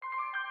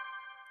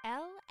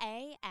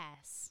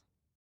LAS.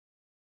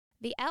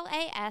 The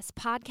LAS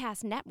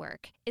Podcast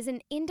Network is an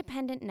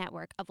independent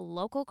network of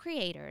local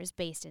creators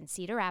based in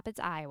Cedar Rapids,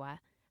 Iowa.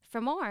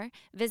 For more,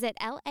 visit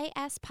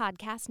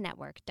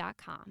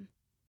laspodcastnetwork.com.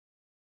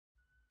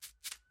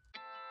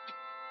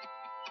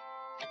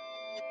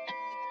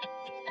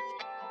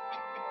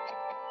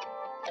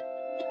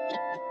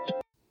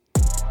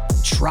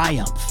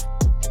 Triumph,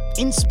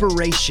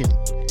 inspiration,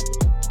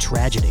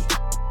 tragedy.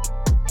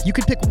 You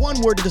could pick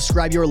one word to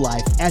describe your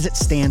life as it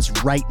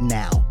stands right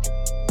now.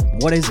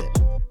 What is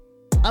it?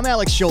 I'm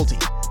Alex Schulte,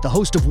 the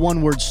host of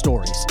One Word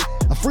Stories,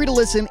 a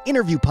free-to-listen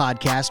interview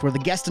podcast where the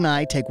guest and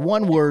I take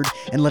one word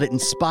and let it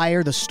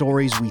inspire the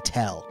stories we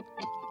tell.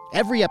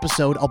 Every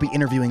episode, I'll be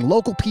interviewing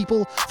local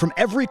people from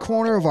every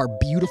corner of our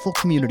beautiful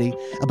community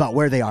about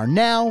where they are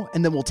now,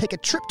 and then we'll take a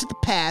trip to the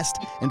past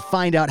and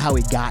find out how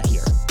we got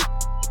here.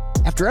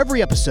 After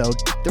every episode,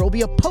 there will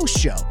be a post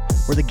show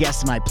where the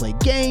guest and I play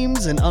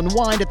games and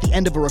unwind at the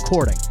end of a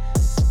recording.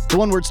 The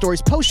One Word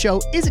Stories post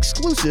show is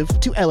exclusive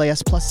to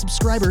LAS Plus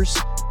subscribers.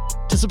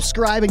 To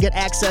subscribe and get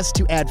access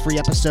to ad-free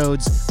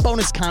episodes,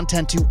 bonus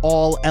content to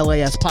all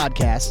LAS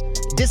podcasts,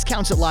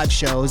 discounts at live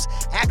shows,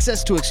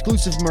 access to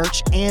exclusive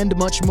merch, and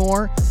much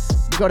more,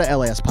 go to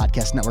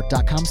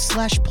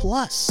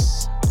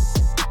laspodcastnetwork.com/plus.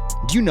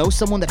 Do you know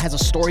someone that has a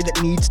story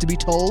that needs to be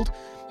told?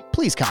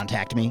 Please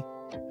contact me.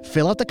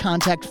 Fill out the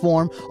contact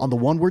form on the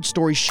One Word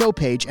Stories show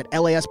page at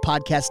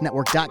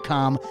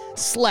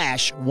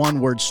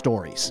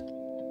laspodcastnetwork.com/onewordstories.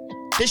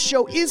 This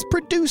show is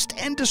produced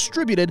and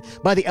distributed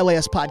by the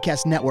LAS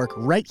Podcast Network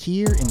right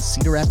here in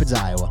Cedar Rapids,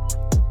 Iowa.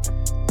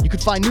 You can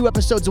find new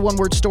episodes of One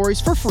Word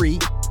Stories for free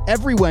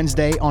every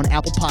Wednesday on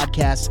Apple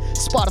Podcasts,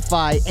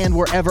 Spotify, and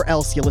wherever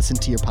else you listen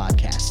to your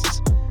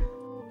podcasts.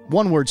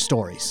 One Word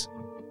Stories.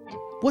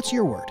 What's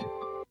your word?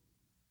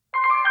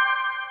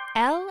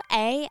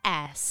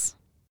 LAS.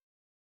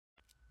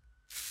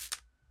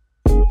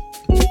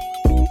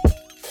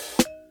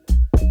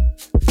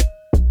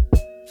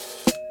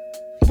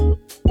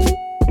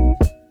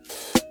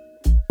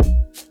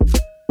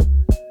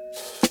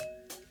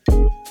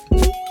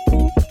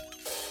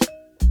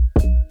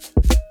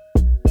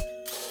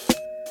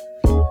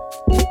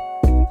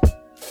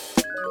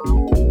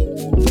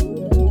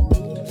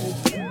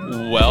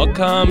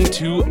 Welcome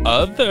to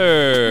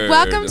Other.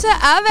 Welcome to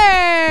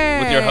Other.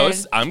 With your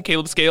hosts, I'm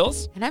Caleb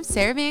Scales. And I'm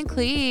Sarah Van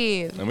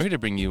Cleve. And we're here to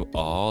bring you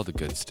all the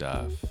good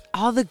stuff.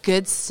 All the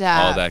good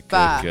stuff. All that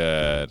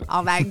good.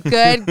 All that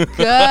good,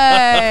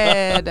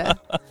 good.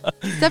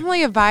 It's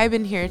definitely a vibe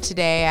in here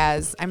today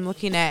as I'm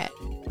looking at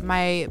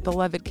my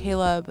beloved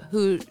Caleb,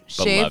 who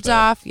shaved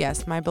off,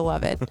 yes, my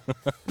beloved,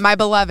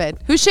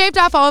 who shaved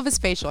off all of his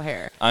facial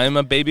hair. I'm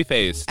a baby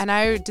face. And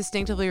I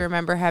distinctively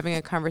remember having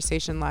a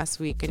conversation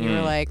last week, and you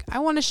were like, I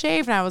want to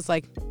shave. And I was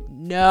like,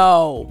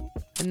 no.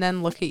 And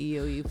then look at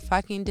you. You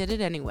fucking did it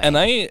anyway. And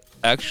I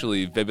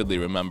actually vividly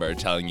remember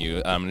telling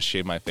you I'm going to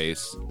shave my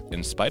face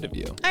in spite of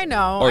you. I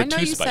know. Or I know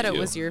to you spite said it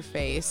you. was your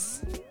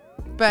face.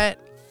 But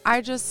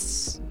I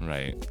just...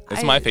 Right.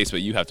 It's my face,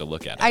 but you have to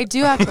look at it. I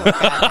do have to look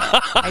at it.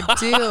 I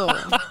do.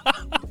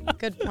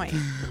 Good point.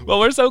 Well,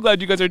 we're so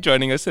glad you guys are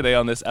joining us today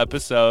on this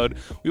episode.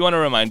 We want to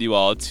remind you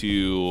all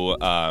to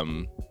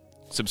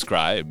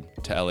subscribe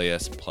to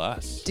LAS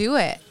Plus. Do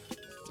it.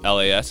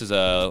 LAS is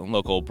a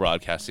local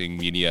broadcasting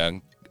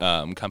media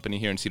company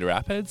here in Cedar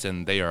Rapids,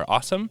 and they are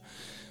awesome.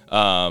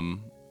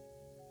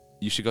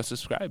 You should go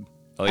subscribe.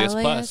 LAS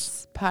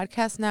Plus.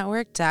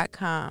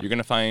 Podcastnetwork.com. You're going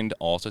to find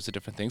all sorts of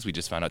different things. We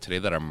just found out today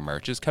that our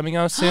merch is coming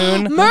out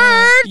soon.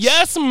 Merch!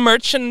 Yes,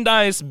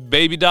 merchandise,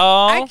 baby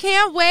doll. I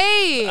can't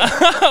wait.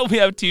 We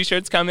have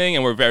t-shirts coming,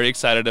 and we're very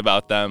excited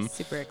about them.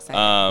 Super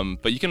excited.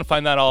 But you can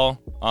find that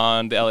all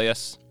on the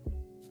LAS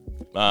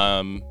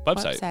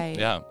website.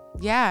 Yeah.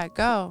 Yeah,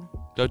 go.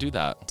 Go do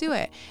that. Do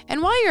it.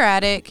 And while you're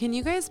at it, can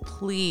you guys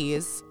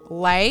please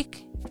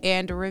like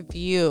and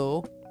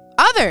review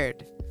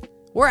Othered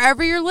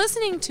wherever you're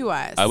listening to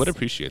us? I would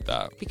appreciate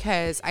that.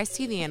 Because I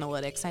see the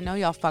analytics. I know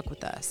y'all fuck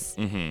with us.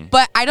 Mm-hmm.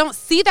 But I don't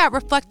see that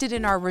reflected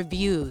in our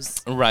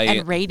reviews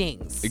and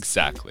ratings.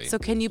 Exactly. So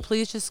can you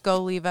please just go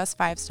leave us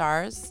 5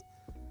 stars?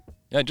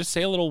 Yeah, just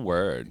say a little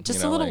word.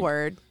 Just a little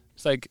word.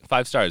 It's like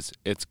 5 stars.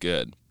 It's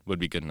good. Would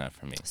be good enough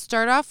for me.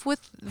 Start off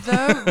with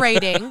the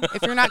rating.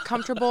 If you're not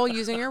comfortable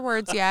using your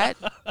words yet,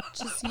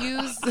 just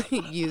use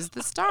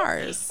the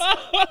stars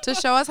to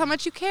show us how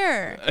much you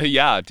care.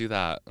 Yeah, do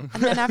that.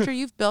 And then after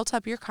you've built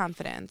up your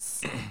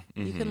confidence,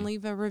 you can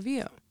leave a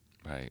review.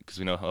 Right, because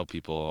we know how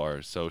people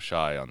are so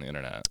shy on the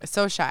internet.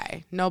 So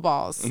shy. No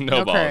balls.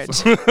 No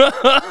balls. Courage.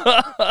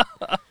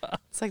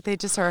 It's like they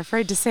just are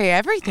afraid to say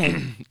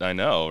everything. I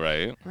know,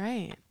 right?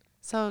 Right.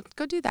 So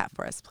go do that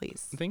for us,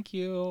 please. Thank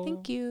you.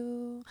 Thank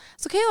you.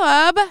 So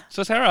Caleb.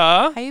 So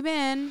Sarah. How you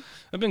been?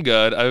 I've been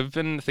good. I've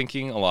been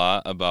thinking a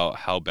lot about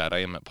how bad I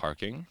am at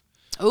parking.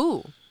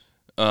 Ooh.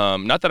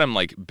 Not that I'm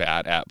like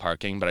bad at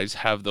parking, but I just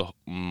have the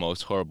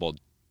most horrible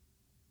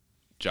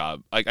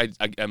job. I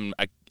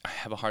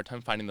have a hard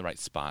time finding the right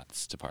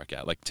spots to park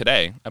at. Like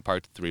today, I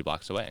parked 3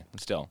 blocks away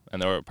still,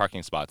 and there were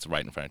parking spots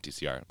right in front of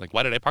TCR. Like,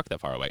 why did I park that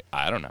far away?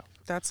 I don't know.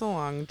 That's a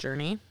long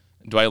journey.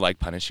 Do I like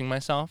punishing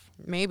myself?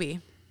 Maybe.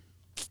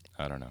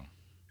 I don't know.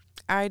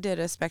 I did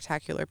a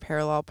spectacular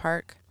parallel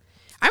park.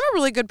 I'm a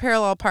really good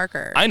parallel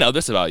parker. I know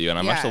this about you, and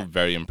I'm Yeah. actually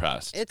very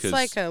impressed. It's 'cause-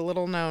 like a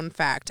little known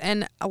fact.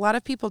 And a lot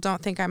of people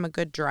don't think I'm a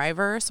good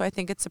driver, so I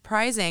think it's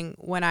surprising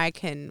when I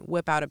can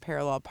whip out a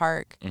parallel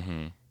park.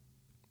 Mm-hmm.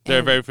 There are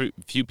And- very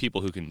few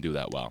people who can do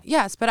that well.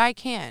 Yes, but I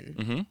can.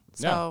 Mm-hmm. Yeah.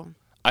 So,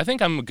 I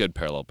think I'm a good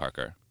parallel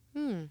parker.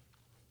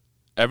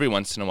 Every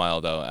once in a while,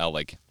 though, I'll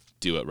like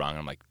do it wrong.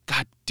 I'm like,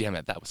 God damn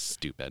it, that was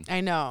stupid.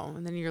 I know.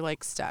 And then you're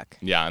like stuck.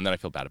 Yeah, and then I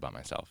feel bad about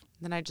myself.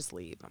 Then I just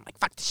leave. I'm like,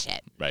 fuck the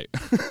shit. Right.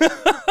 I'm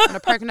going to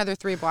park another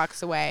 3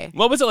 blocks away.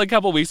 What was it like a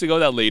couple weeks ago?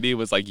 That lady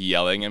was like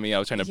yelling at me. I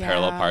was trying to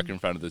parallel Yeah. park in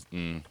front of this.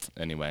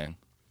 Anyway,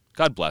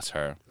 God bless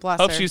her. Bless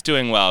Hope her. she's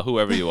doing well,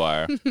 whoever you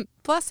are,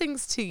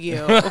 Blessings to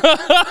you,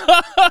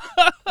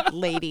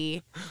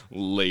 lady.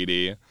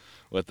 lady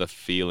with the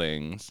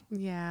feelings.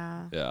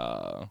 Yeah.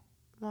 Yeah.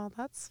 Well,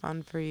 that's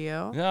fun for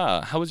you.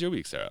 Yeah. How was your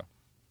week, Sarah?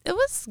 It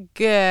was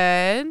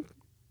good.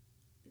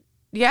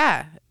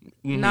 Yeah.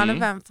 Mhm.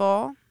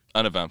 Non-eventful.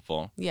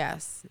 Uneventful.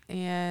 Yes.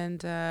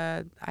 And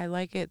I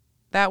like it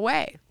that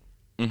way.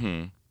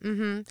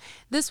 Mm-hmm.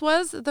 This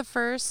was the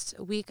first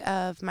week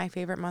of my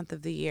favorite month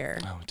of the year.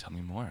 Oh, tell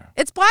me more.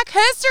 It's Black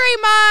History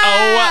Month.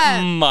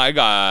 Oh my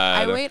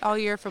God. I wait all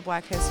year for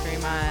Black History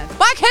Month.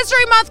 Black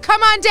History Month,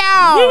 come on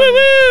down. Woo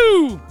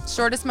woo woo.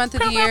 Shortest month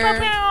of the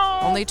year.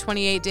 Only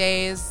 28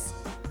 days.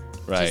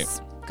 Right.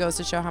 Just goes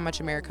to show how much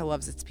America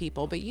loves its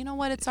people. But you know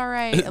what? It's all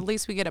right. At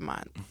least we get a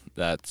month.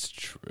 That's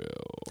true.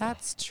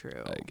 That's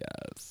true. I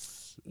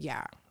guess.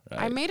 Yeah.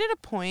 I Right. made it a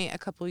point a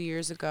couple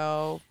years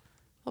ago.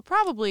 Well,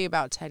 probably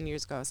about 10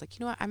 years ago. I was like,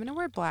 you know what? I'm going to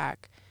wear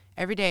black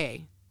every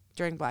day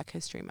during Black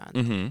History Month.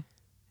 Mm-hmm.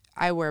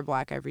 I wear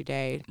black every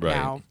day Right.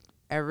 now,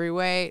 every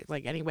way,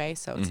 like anyway.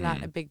 So it's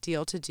not a big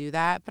deal to do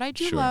that. But I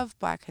do Sure. love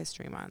Black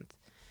History Month.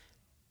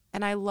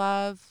 And I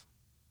love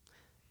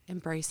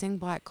embracing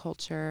Black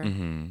culture,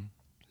 Mm-hmm.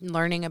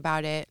 learning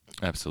about it,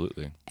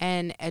 Absolutely.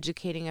 and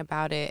educating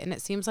about it. And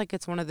it seems like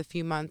it's one of the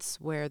few months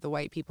where the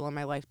white people in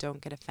my life don't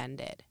get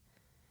offended.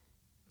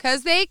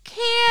 Because they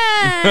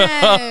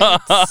can't.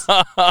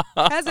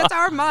 Because it's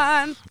our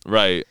month.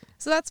 Right.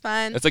 So that's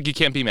fun. It's like you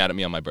can't be mad at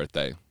me on my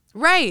birthday.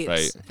 Right.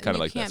 Right. And Kinda you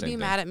like that can't same be thing.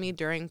 mad at me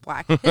during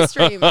Black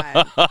History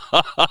Month.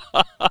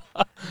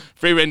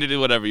 Free reign to do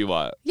whatever you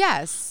want.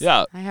 Yes.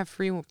 Yeah. I have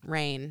free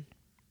reign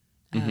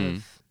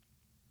of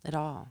it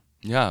all.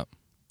 Yeah.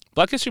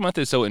 Black History Month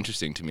is so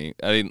interesting to me.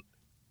 I mean,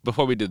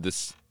 before we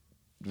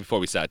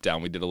sat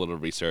down, we did a little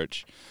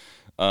research.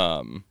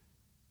 And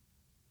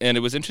it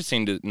was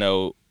interesting to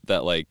know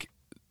that, like,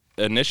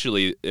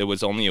 initially it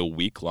was only a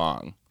week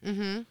long.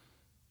 Mm-hmm.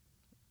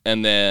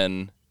 And then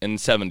in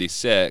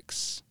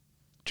 1976,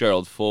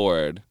 Gerald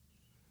Ford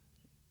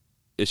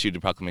issued a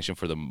proclamation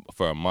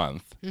for a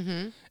month.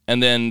 Mm-hmm.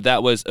 And then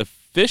that was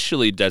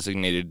officially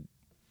designated,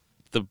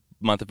 the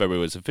month of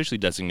February was officially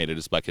designated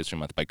as Black History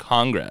Month by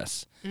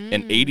Congress in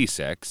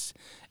 1986.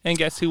 And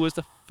guess who was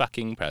the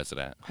fucking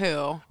president?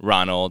 Who?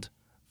 Ronald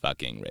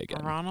fucking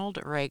Reagan. Ronald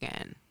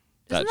Reagan.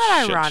 That Isn't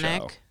that shit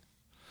ironic? show.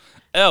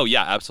 Oh,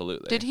 yeah,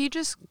 absolutely. Did he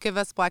just give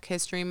us Black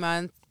History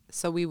Month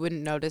so we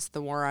wouldn't notice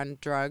the war on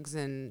drugs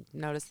and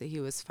notice that he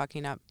was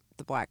fucking up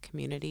the black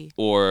community?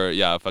 Or,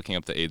 yeah, fucking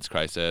up the AIDS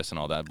crisis and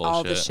all that bullshit.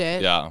 All the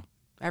shit. Yeah.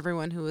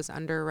 Everyone who was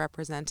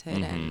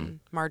underrepresented and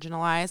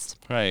marginalized.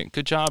 Right.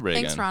 Good job,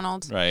 Reagan. Thanks,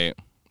 Ronald. Right.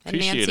 And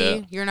Appreciate Nancy,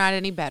 it. you're not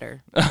any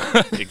better.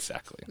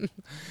 Exactly.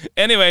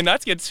 Anyway,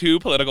 not to get too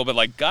political, but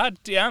like, God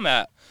damn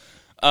it.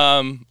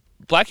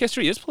 Black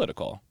history is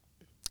political.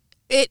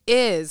 It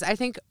is. I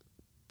think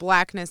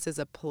blackness is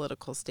a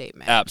political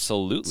statement.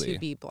 Absolutely. To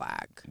be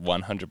black.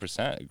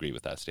 100% agree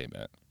with that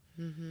statement.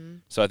 Mm-hmm.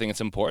 So I think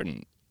it's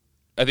important.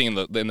 I think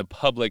in the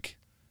public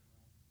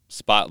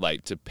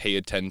spotlight to pay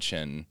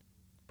attention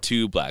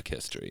to Black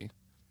history.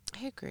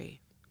 I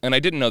agree. And I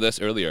didn't know this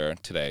earlier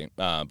today,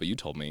 but you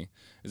told me,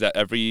 is that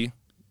every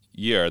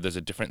year there's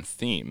a different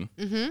theme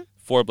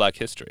for Black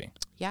history.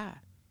 Yeah.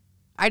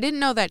 I didn't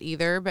know that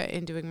either, but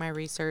in doing my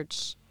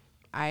research,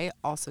 I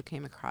also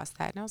came across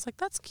that. And I was like,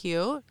 that's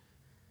cute.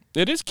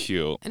 It is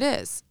cute. It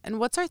is. And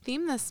what's our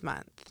theme this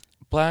month?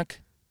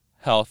 Black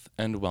health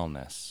and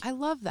wellness. I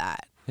love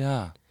that.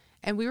 Yeah.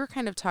 And we were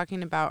kind of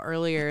talking about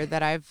earlier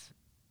that I've,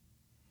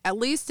 at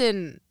least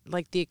in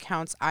like the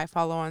accounts I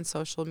follow on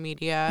social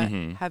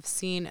media, have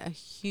seen a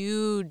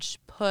huge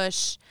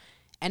push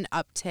and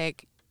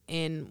uptick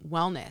in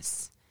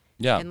wellness.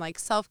 Yeah. And like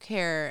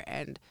self-care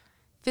and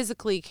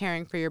physically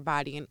caring for your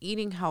body and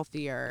eating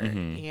healthier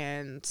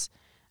and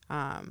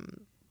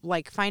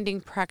like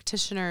finding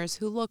practitioners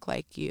who look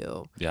like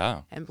you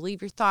Yeah. and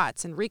believe your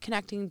thoughts and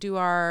reconnecting to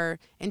our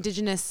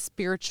indigenous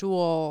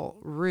spiritual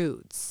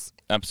roots.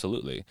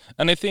 Absolutely.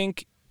 And I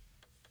think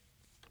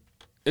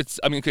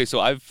okay, so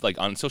I've like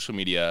on social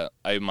media,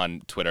 I'm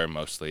on Twitter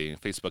mostly.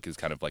 Facebook is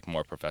kind of like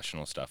more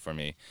professional stuff for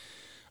me.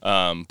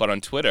 But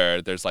on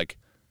Twitter, there's like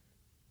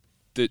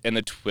in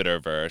the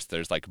Twitterverse,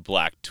 there's like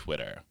Black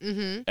Twitter,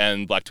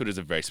 and Black Twitter is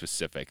a very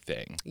specific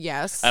thing.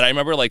 Yes. And I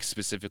remember like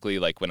specifically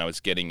like when I was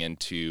getting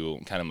into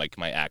kind of like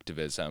my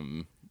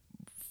activism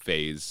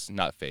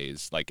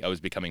like I was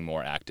becoming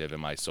more active in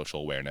my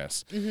social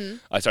awareness.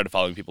 I started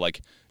following people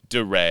like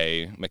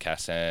DeRay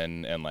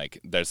McKesson, and like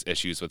there's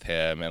issues with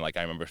him, and like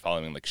I remember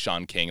following like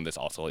Sean King, and there's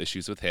also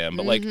issues with him,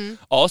 but like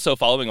also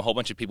following a whole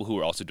bunch of people who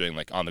were also doing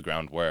like on the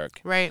ground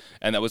work. Right.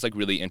 And that was like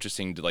really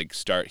interesting to like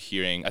start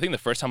hearing. I think the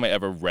first time I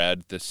ever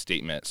read the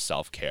statement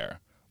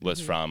self-care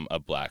was from a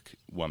Black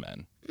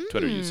woman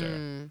Twitter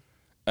user.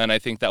 And I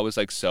think that was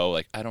like, so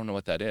like, I don't know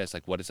what that is.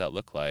 Like, what does that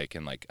look like?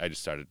 And like, I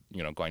just started,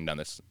 going down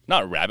this,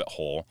 not rabbit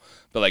hole,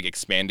 but like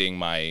expanding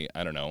my,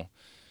 I don't know,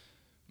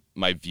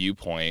 my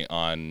viewpoint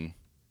on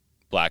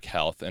Black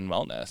health and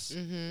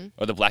wellness,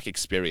 or the Black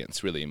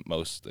experience, really,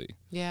 mostly.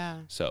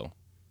 Yeah. So.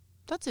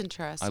 That's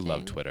interesting. I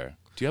love Twitter.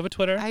 Do you have a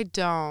Twitter? I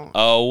don't.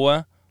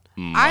 Oh,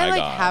 my God.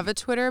 God. Have a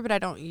Twitter, but I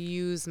don't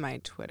use my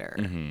Twitter.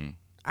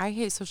 I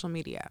hate social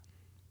media.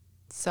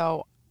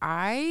 So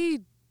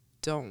I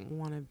don't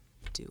want to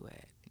do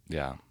it.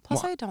 Yeah.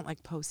 Plus, I don't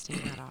like posting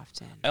that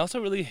often. I also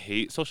really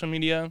hate social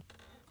media.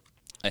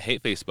 I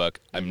hate Facebook.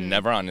 I'm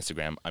never on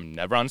Instagram. I'm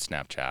never on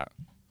Snapchat.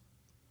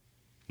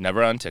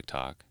 Never on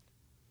TikTok.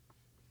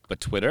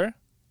 But Twitter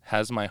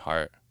has my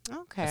heart.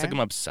 Okay. It's like I'm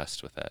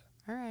obsessed with it.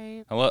 All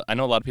right. I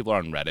know a lot of people are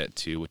on Reddit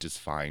too, which is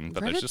fine.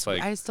 But there's just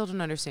like... I still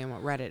don't understand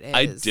what Reddit is.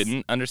 I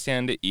didn't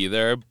understand it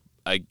either.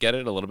 I get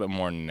it a little bit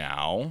more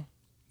now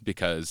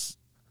because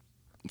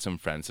some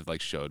friends have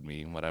like showed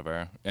me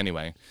whatever.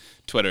 Anyway,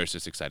 Twitter is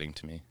just exciting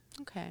to me.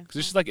 Okay. Because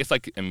it's just like, it's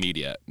like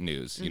immediate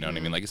news, you know what I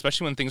mean? Like,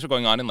 especially when things are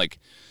going on in like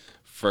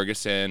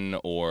Ferguson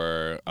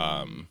or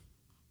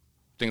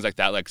things like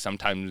that. Like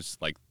sometimes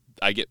like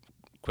I get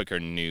quicker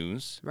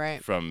news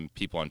from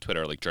people on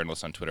Twitter, like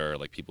journalists on Twitter, or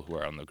like people who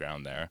are on the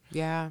ground there.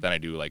 Yeah. Than I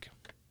do like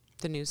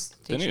the news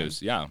station. The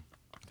news, yeah.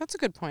 That's a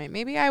good point.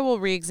 Maybe I will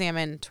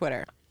re-examine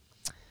Twitter.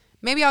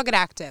 Maybe I'll get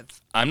active.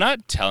 I'm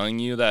not telling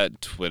you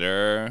that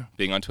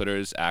being on Twitter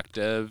is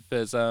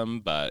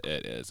activism, but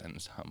it is in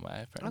some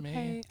way for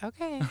me.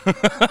 Okay.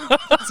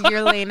 It's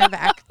your lane of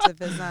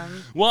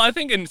activism. Well, I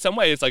think in some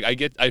way it's like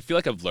I feel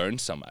like I've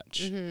learned so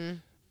much.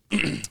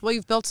 Well,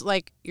 you've built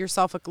like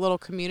yourself a little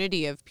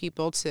community of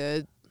people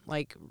to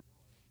like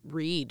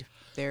read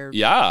their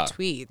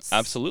tweets.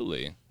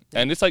 Absolutely.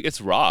 And it's like,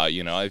 it's raw,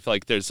 I feel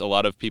like there's a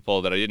lot of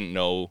people that I didn't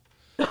know,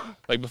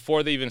 like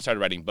before they even started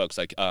writing books,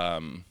 like,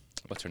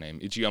 what's her name?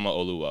 Ijeoma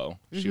Oluo.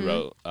 She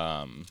wrote,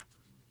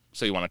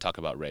 So You Want to Talk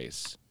About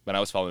Race. When I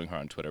was following her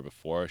on Twitter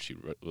before she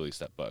released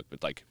that book.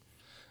 But like,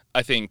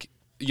 I think,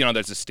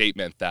 there's a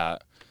statement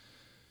that,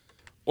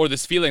 or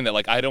this feeling that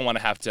like, I don't want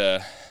to have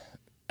to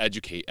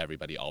educate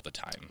everybody all the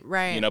time.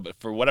 Right. But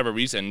for whatever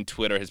reason,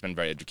 Twitter has been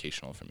very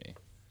educational for me.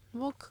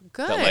 Well,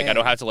 good. That like, I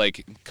don't have to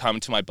like come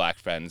to my Black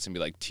friends and be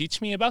like,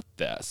 teach me about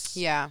this.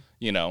 Yeah.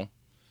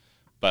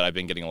 But I've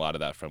been getting a lot of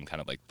that from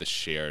kind of like the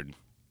shared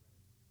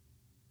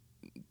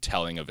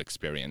telling of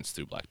experience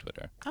through Black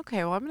Twitter.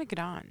 Okay, well, I'm going to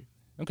get on.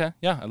 Okay,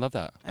 yeah, I love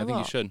that. I think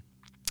you should.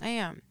 I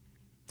am.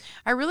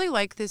 I really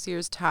like this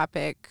year's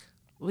topic.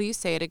 Will you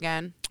say it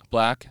again?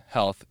 Black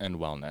health and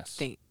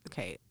wellness.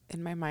 Okay,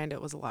 in my mind,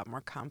 it was a lot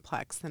more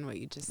complex than what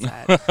you just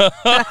said.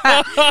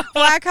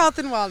 Black health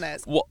and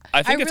wellness. Well,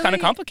 I think it's kind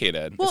of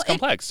complicated. Well, it's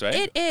complex, right?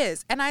 It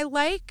is, and I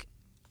like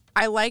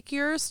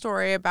your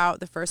story about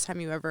the first time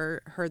you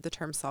ever heard the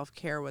term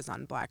self-care was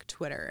on Black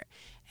Twitter.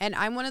 And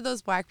I'm one of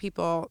those Black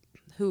people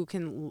who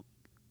can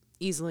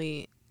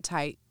easily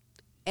tie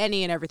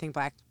any and everything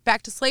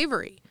back to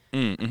slavery.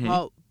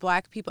 Well,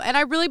 Black people, and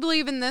I really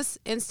believe in this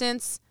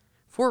instance,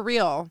 for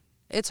real,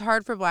 it's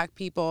hard for Black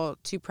people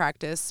to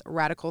practice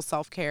radical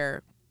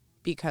self-care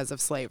because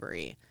of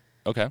slavery.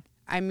 Okay.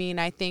 I mean,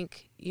 I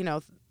think,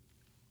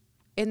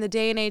 in the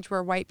day and age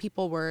where white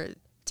people were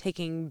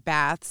taking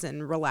baths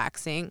and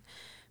relaxing,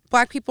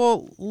 Black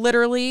people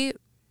literally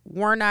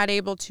were not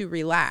able to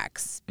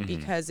relax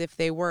because if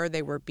they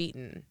were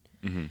beaten.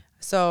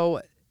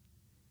 So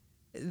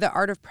the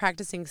art of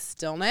practicing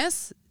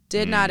stillness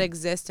did not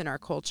exist in our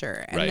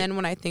culture. And then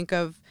when I think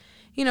of,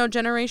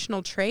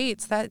 generational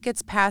traits, that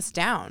gets passed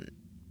down.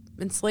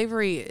 And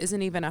slavery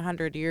isn't even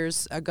 100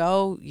 years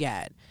ago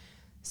yet.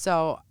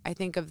 So I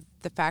think of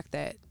the fact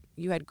that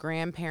you had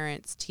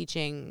grandparents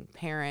teaching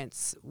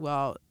parents,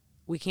 well,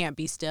 we can't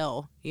be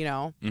still,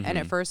 And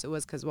at first it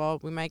was because, well,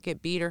 we might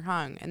get beat or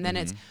hung. And then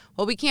it's,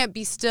 well, we can't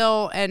be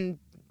still and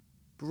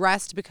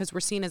rest because we're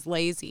seen as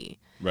lazy.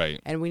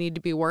 Right. And we need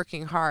to be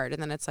working hard.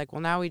 And then it's like,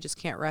 well, now we just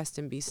can't rest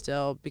and be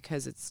still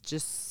because it's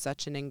just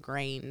such an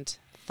ingrained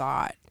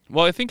thought.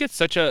 Well, I think it's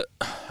such a...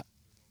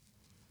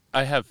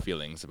 I have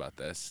feelings about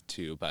this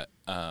too, but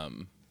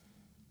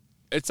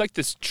it's like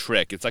this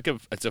trick. It's like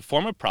it's a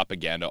form of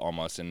propaganda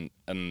almost in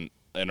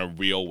a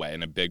real way,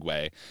 in a big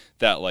way,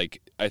 that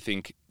like I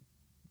think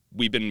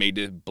we've been made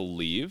to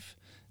believe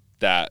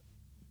that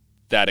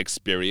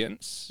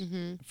experience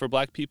for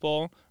Black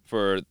people,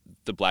 for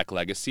the Black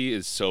legacy,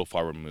 is so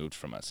far removed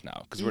from us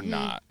now because we're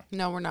not.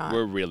 No, we're not.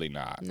 We're really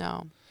not.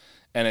 No.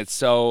 And it's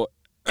so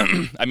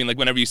I mean, like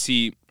whenever you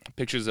see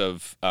pictures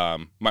of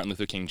Martin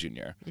Luther King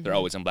Jr., they're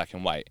always in black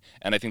and white.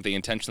 And I think they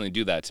intentionally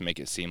do that to make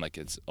it seem like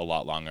it's a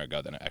lot longer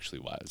ago than it actually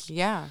was.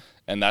 Yeah.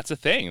 And that's a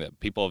thing that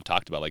people have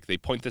talked about. Like they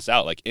point this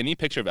out. Like any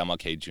picture of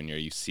MLK Jr.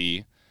 you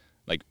see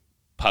like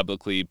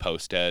publicly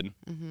posted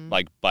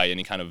like by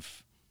any kind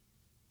of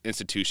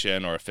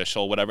institution or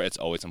official, whatever, it's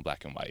always in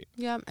black and white.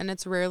 Yeah. And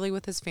it's rarely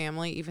with his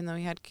family, even though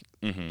he had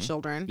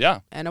children. Yeah.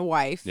 And a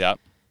wife. Yeah.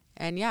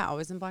 And yeah,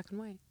 always in black and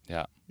white.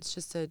 Yeah. It's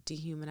just a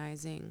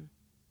dehumanizing.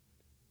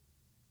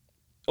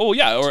 Oh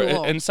yeah, or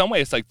tool. in some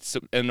ways, like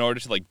in order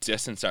to like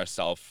distance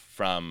ourselves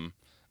from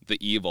the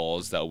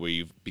evils that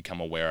we've become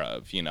aware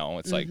of, you know,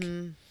 it's like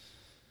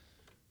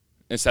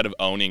instead of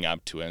owning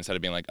up to it, instead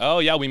of being like, oh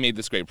yeah, we made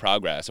this great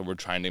progress, or we're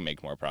trying to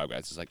make more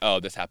progress, it's like, oh,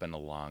 this happened a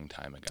long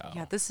time ago.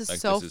 Yeah, this is like,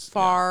 so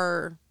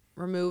far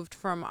removed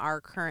from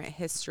our current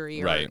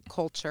history or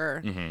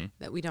culture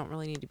that we don't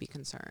really need to be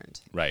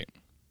concerned. Right.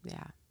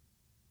 Yeah.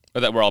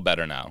 Or that we're all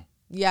better now.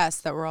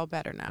 Yes, that we're all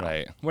better now.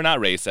 Right. We're not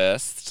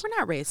racist. We're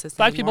not racist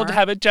Black anymore. people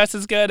have it just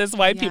as good as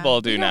white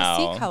people do we now.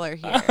 don't see color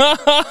here.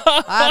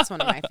 That's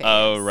one of my favorites.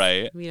 Oh,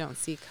 right. We don't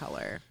see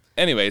color.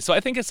 Anyway, so I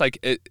think it's like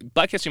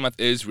Black History Month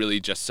is really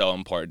just so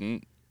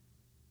important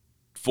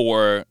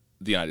for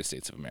the United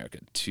States of America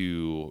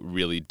to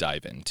really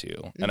dive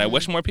into. And I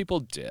wish more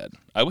people did.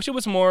 I wish it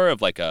was more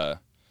of like I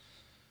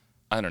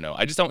don't know.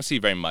 I just don't see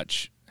very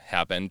much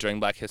happen during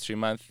Black History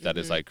Month that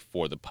is like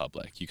for the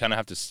public. You kind of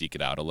have to seek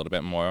it out a little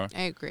bit more.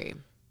 I agree.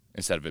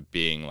 Instead of it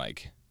being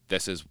like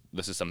this is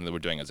something that we're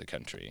doing as a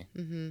country.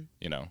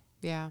 You know.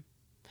 Yeah.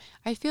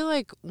 I feel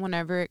like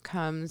whenever it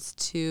comes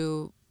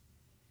to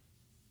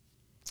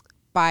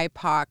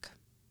BIPOC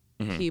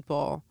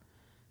people,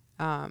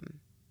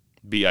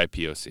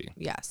 BIPOC.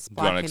 yes, Do you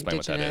Black, want to explain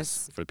what that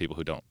Indigenous, is for people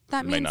who that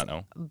might means not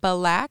know?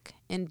 Black,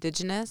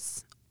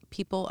 Indigenous,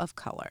 people of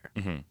color.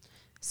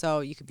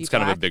 So you could be It's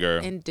Black, kind of a bigger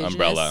Indigenous,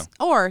 umbrella.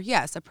 or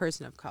yes, a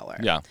person of color.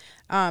 Yeah.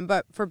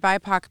 But for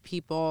BIPOC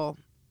people,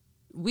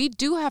 we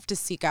do have to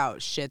seek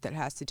out shit that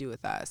has to do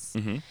with us.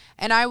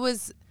 And I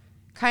was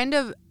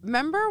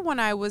remember when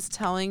I was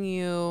telling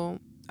you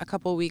a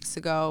couple weeks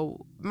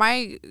ago,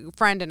 my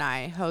friend and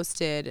I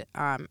hosted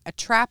a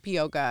trap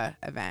yoga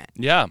event.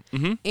 Yeah.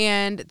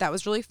 And that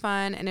was really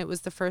fun. And it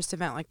was the first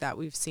event like that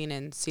we've seen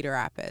in Cedar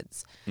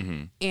Rapids.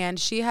 And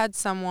she had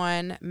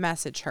someone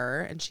message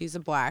her, and she's a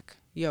Black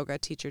yoga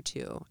teacher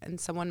too. And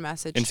someone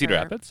messaged In Cedar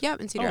her. Rapids? Yep,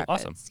 in Cedar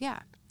Rapids. Awesome. Yeah.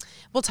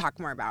 We'll talk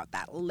more about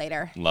that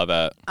later. Love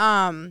it.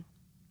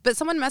 But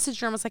someone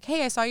messaged her and was like,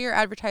 hey, I saw your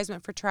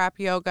advertisement for trap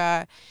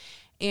yoga,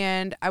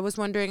 and I was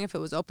wondering if it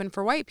was open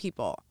for white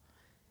people.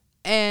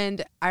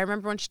 And I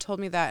remember when she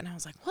told me that, and I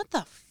was like, what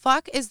the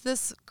fuck is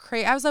this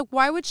crazy? I was like,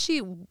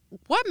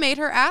 what made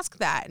her ask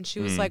that? And she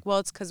was like, well,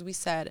 it's because we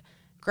said,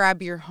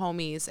 grab your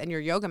homies and your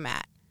yoga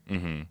mat.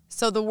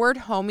 So the word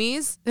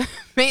homies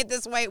made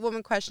this white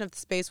woman question if the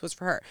space was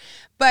for her.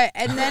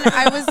 And then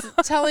I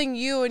was telling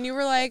you, and you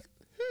were like,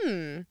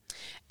 And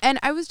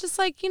I was just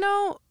like,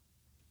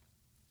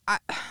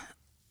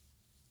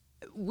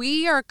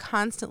 we are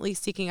constantly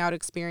seeking out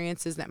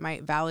experiences that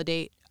might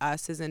validate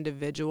us as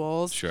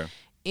individuals. Sure.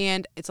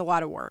 And it's a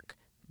lot of work.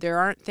 There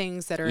aren't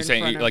things that are You're in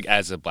saying front of, like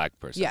as a Black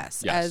person.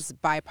 yes, as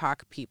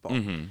BIPOC people.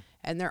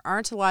 And there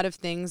aren't a lot of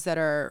things that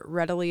are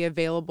readily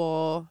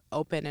available,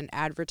 open, and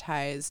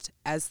advertised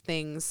as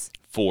things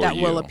For that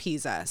you. will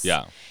appease us.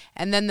 Yeah.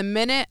 And then the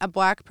minute a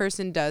Black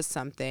person does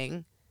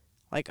something,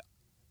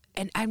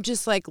 and I'm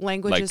just like,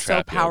 language Like is so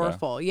trap yoga.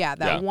 powerful. Yeah,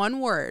 that Yeah.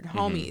 one word,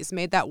 homies,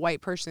 made that white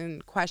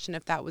person question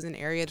if that was an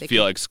area they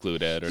Feel could.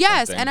 excluded or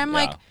Yes, something. and I'm Yeah.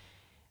 like,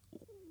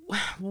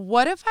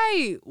 what if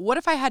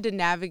I had to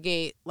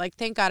navigate, like,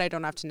 thank God I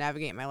don't have to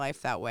navigate my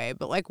life that way,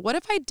 but like, what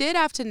if I did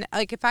have to,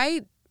 like, if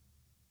I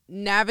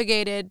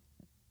navigated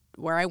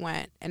where I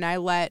went and I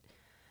let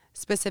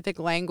specific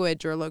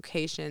language or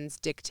locations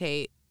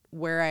dictate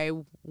where I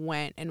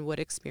went and what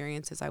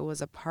experiences I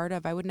was a part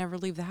of, I would never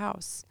leave the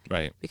house.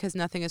 Right. Because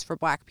nothing is for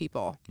Black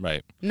people.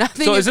 Right.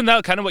 Nothing So is, isn't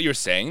that kind of what you're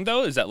saying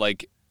though? Is that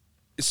like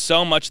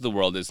so much of the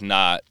world is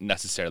not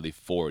necessarily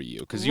for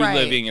you because you're Right.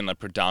 living in a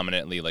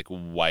predominantly like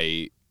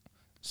white,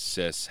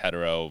 cis,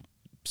 hetero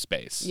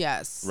space.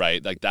 yes.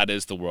 Right? Like that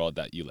is the world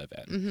that you live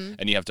in.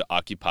 And you have to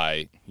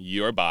occupy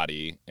your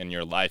body and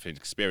your life and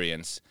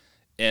experience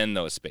in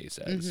those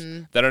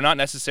spaces that are not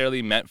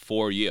necessarily meant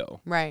for you.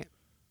 Right.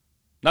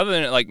 Not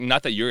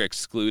that you're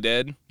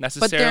excluded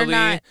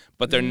necessarily,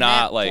 but they're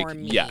not meant like for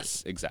me.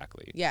 yes,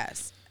 exactly.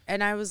 Yes.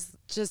 And I was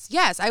just,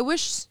 yes, I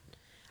wish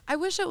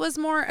it was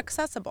more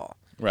accessible.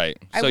 Right.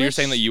 I So you're wish-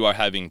 saying that you are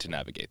having to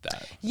navigate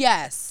that.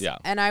 Yes. Yeah.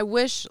 And I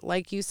wish,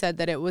 like you said,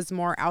 that it was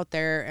more out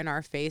there in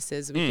our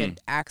faces. We could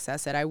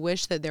access it. I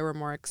wish that there were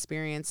more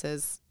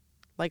experiences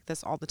like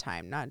this all the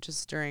time, not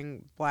just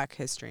during Black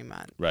History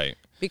Month. Right.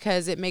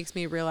 Because it makes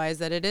me realize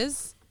that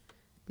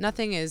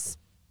nothing is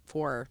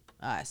for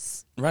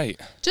us. Right.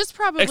 Just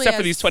probably Except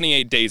for as- these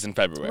 28 days in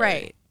February.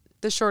 Right.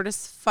 The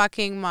shortest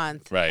fucking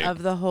month Right.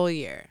 of the whole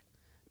year.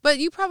 But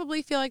you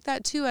probably feel like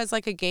that too as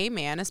like a gay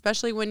man,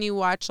 especially when you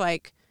watch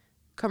like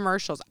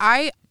commercials.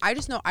 I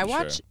just know I Sure.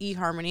 watch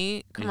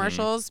eHarmony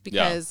commercials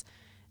because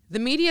the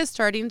media is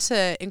starting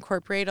to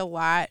incorporate a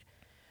lot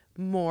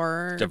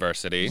more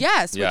Diversity.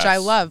 Yes, which I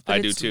love, but I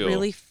it's do too.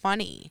 really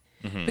funny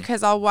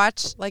because I'll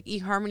watch like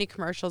eHarmony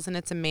commercials and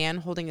it's a man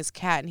holding his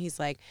cat and he's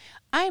like,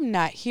 "I'm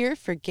not here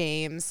for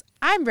games.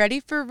 I'm ready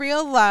for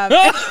real love."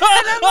 And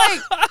I'm like,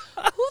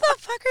 who the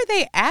fuck are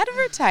they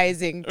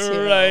advertising to?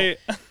 Right.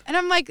 And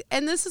I'm like,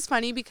 and this is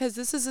funny because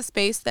this is a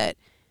space that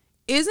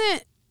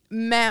isn't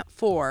meant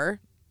for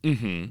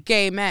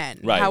gay men.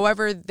 Right.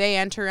 However, they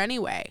enter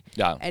anyway.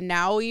 Yeah. And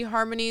now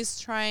eHarmony's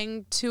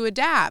trying to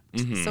adapt.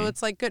 So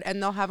it's like good.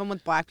 And they'll have them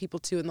with black people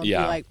too. And they'll be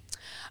like,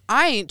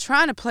 "I ain't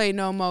trying to play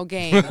no more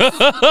games."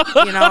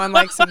 And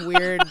like some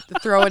weird,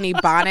 throw an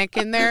Ebonic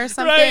in there or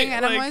something. Right.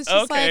 And I'm always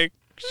just okay, like,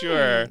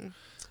 sure.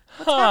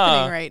 what's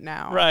happening right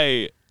now?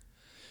 Right.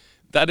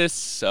 That is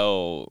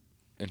so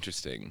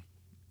interesting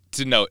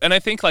to note. And I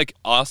think like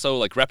also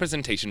like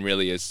representation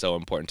really is so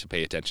important to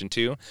pay attention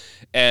to.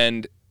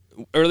 And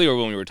earlier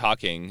when we were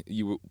talking,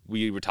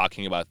 we were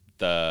talking about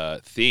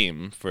the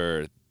theme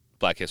for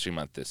Black History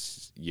Month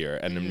this year,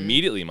 and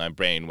immediately my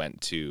brain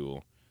went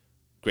to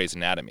Grey's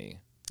Anatomy.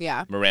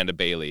 Yeah. Miranda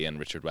Bailey and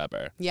Richard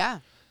Webber. Yeah.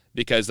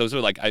 Because those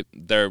are like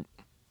they're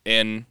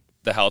in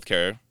the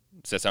healthcare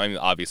system. I mean,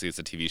 obviously it's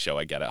a TV show.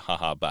 I get it.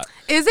 Haha. But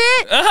Is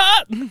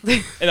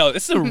it? no,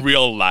 this is a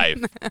real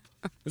life.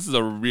 This is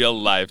a real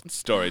life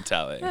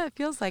storytelling. Yeah, it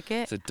feels like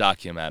it. It's a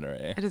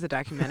documentary. It is a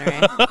documentary.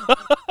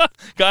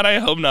 God, I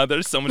hope not.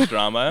 There's so much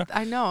drama.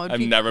 I know.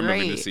 I'm never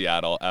moving to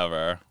Seattle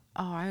ever.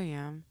 Oh, I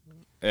am.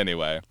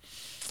 Anyway,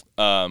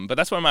 but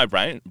that's where my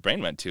brain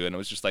went to, and it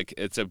was just like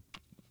it's a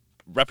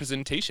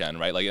representation,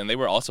 right? Like, and they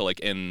were also like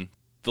in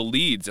the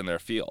leads in their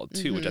field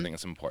too, which I think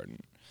is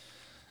important.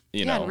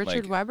 You know, and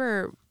Richard like,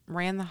 Webber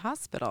ran the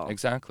hospital.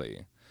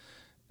 Exactly.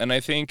 And I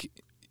think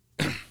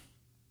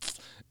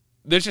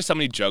there's just so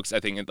many jokes, I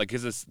think, like,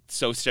 because it's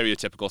so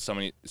stereotypical so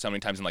many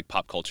times in like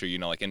pop culture,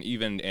 like, and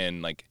even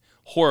in like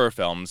horror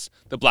films,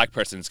 the black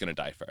person's going to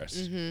die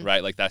first,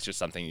 right? Like, that's just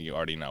something you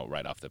already know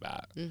right off the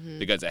bat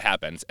because it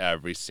happens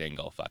every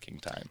single fucking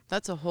time.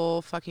 That's a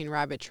whole fucking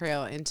rabbit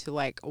trail into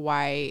like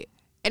why.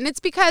 And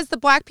it's because the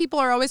black people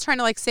are always trying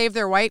to like save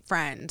their white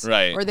friend.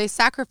 Right. Or they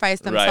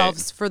sacrifice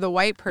themselves for the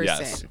white person.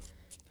 Yes.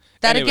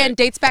 That Anyway. again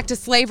dates back to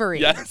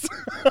slavery. Yes,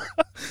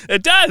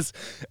 it does.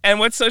 And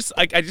what's so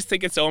like, I just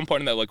think it's so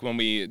important that like when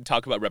we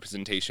talk about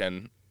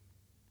representation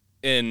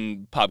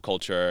in pop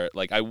culture,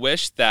 like I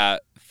wish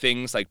that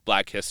things like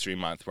Black History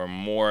Month were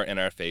more in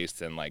our face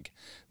than like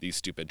these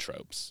stupid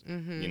tropes.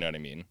 You know what I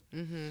mean?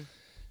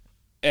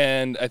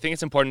 And I think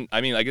it's important.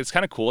 I mean, like it's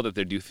kind of cool that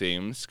they do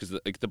themes because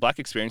like the Black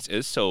experience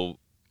is so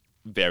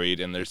varied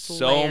and there's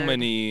so Layered.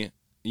 many.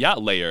 Yeah,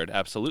 layered,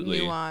 absolutely.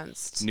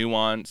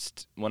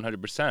 Nuanced,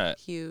 100%.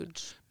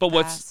 huge. But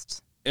what's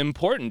vast.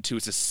 important too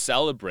is to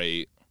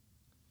celebrate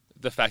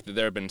the fact that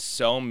there have been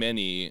so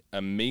many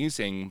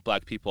amazing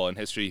black people in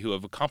history who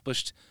have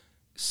accomplished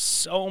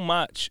so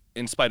much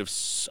in spite of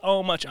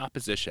so much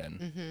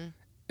opposition,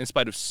 in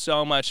spite of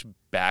so much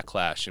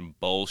backlash and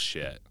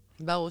bullshit.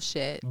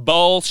 Bullshit.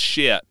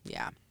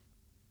 Yeah.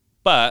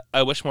 But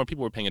I wish more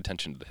people were paying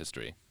attention to the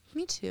history.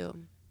 Me too.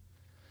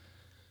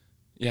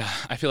 Yeah,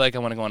 I feel like I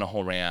want to go on a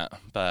whole rant,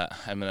 but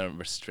I'm going to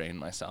restrain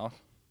myself.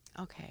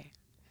 Okay.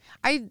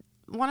 I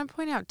want to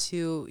point out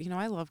too,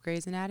 I love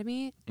Grey's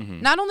Anatomy.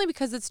 Not only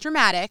because it's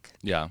dramatic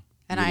Yeah.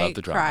 and we I love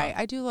the drama. cry.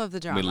 I do love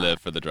the drama. We live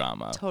for the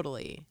drama.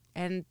 Totally.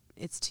 And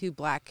it's two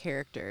black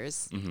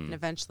characters. And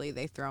eventually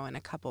they throw in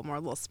a couple more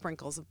little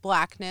sprinkles of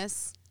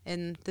blackness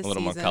in the season. A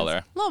little more color.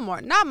 A little more.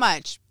 Not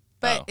much,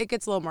 but Oh. it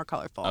gets a little more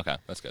colorful. Okay,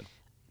 that's good.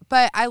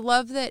 But I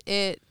love that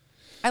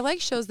I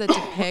like shows that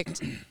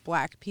depict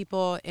black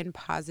people in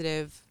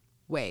positive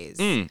ways.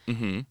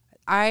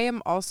 I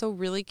am also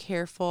really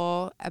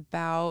careful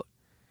about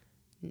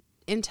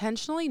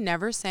intentionally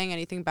never saying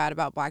anything bad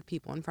about black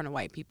people in front of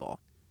white people.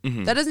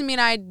 That doesn't mean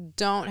I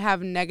don't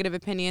have negative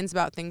opinions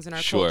about things in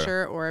our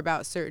culture or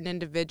about certain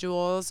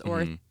individuals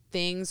or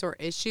things or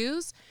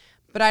issues,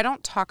 but I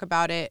don't talk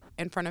about it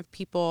in front of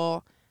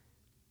people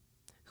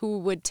who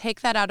would take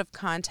that out of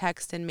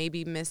context and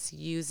maybe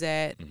misuse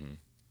it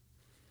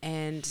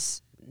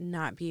and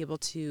not be able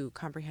to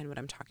comprehend what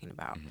I'm talking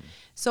about.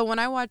 So when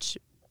I watch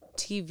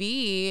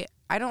TV,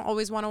 I don't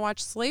always want to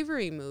watch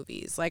slavery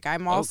movies. Like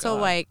I'm also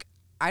like,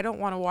 I don't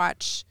want to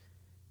watch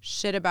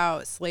shit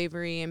about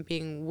slavery and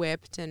being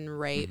whipped and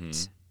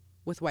raped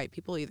with white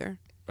people either.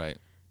 Right.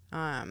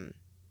 The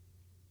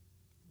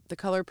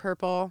Color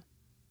Purple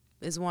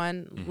is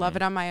one. Love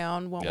it on my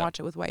own. Won't watch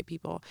it with white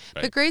people.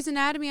 Right. But Grey's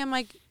Anatomy, I'm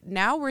like,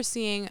 now we're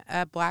seeing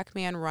a black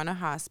man run a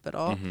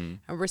hospital, and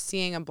we're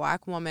seeing a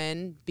black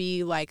woman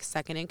be like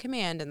second in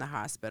command in the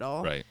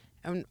hospital. Right.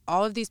 And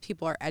all of these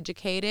people are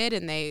educated,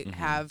 and they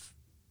have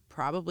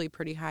probably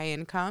pretty high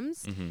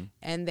incomes,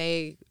 and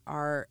they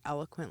are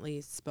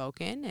eloquently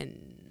spoken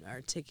and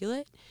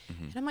articulate.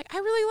 And I'm like, I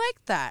really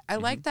like that. I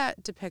like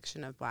that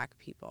depiction of black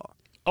people.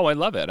 Oh, I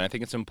love it. And I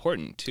think it's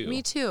important too.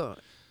 Me too.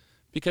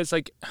 Because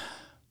like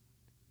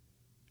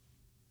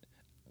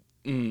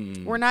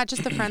We're not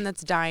just the friend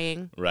that's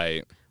dying.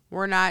 Right.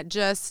 We're not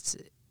just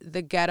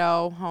the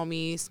ghetto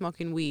homie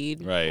smoking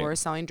weed or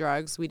selling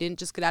drugs. We didn't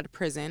just get out of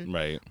prison.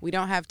 Right. We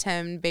don't have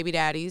 10 baby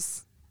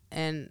daddies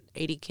and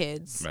 80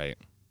 kids. Right.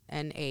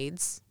 And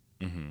AIDS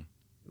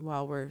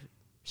while we're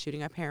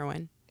shooting up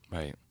heroin.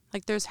 Right.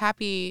 Like, there's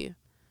happy,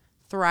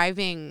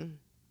 thriving,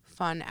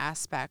 fun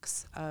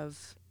aspects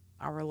of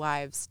our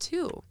lives,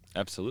 too.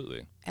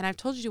 Absolutely. And I've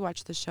told you to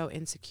watch the show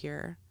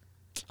Insecure.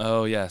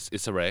 Oh, yes.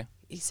 Issa Rae.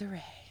 Issa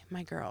Rae,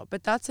 my girl.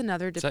 But that's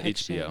another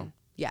depiction. Is that HBO?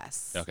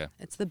 Yes. Okay.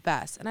 It's the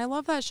best. And I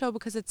love that show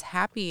because it's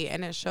happy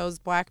and it shows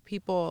Black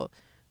people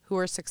who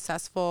are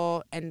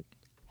successful and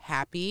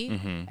happy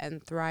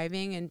and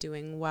thriving and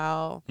doing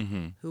well,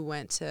 who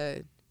went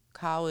to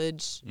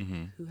college,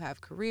 who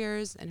have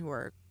careers and who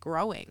are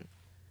growing.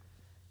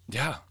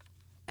 Yeah.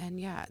 And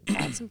yeah,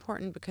 that's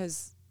important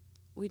because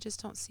we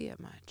just don't see it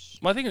much.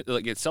 Well, I think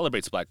it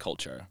celebrates Black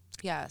culture.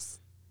 Yes.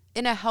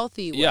 In a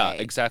healthy way. Yeah,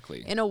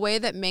 exactly. In a way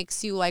that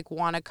makes you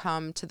want to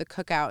come to the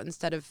cookout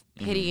instead of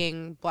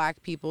pitying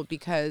Black people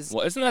because...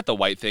 Well, isn't that the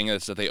white thing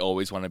is that they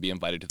always want to be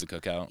invited to the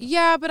cookout?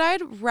 Yeah, but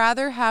I'd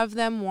rather have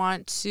them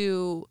want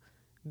to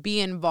be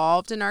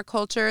involved in our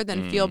culture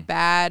than feel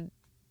bad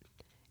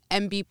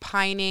and be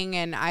pining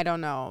and, I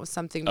don't know,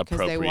 something because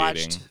they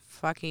watched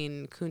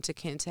fucking Kunta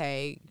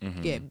Kinte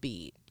get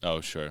beat.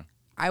 Oh, sure.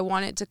 I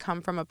want it to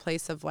come from a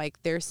place of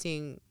they're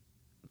seeing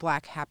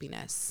Black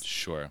happiness.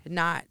 Sure.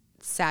 Not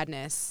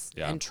sadness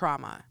and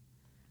trauma.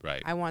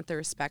 Right. I want the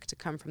respect to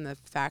come from the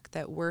fact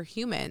that we're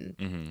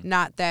human,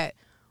 not that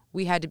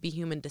we had to be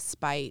human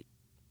despite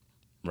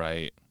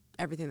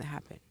everything that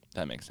happened.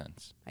 That makes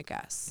sense. I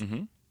guess.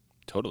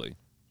 Totally.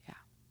 Yeah.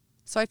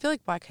 So I feel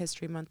like Black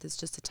History Month is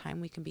just a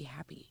time we can be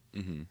happy.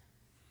 And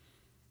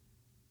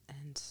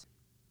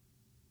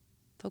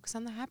focus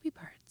on the happy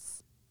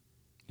parts.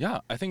 Yeah,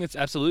 I think it's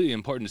absolutely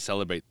important to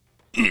celebrate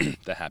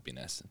the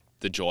happiness,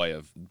 the joy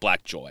of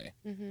Black joy,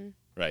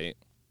 right?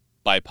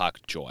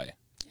 BIPOC joy.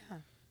 Yeah.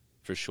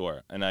 For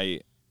sure. And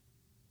I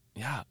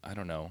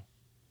don't know.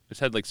 I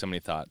just had so many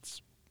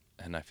thoughts,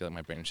 and I feel like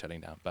my brain's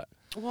shutting down. But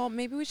well,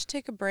 maybe we should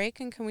take a break,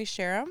 and can we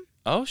share them?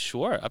 Oh,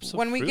 sure. Absolutely.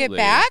 When we get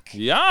back?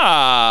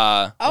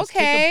 Yeah. Okay. Let's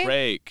take a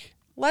break.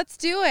 Let's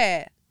do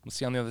it. We'll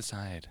see you on the other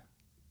side.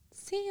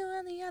 See you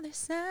on the other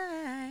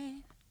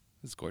side.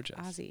 This is gorgeous.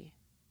 Ozzy.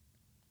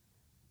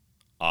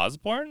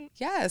 Osbourne?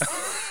 Yes.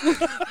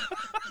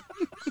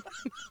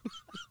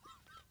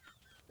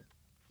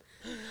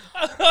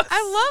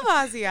 I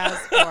love Ozzy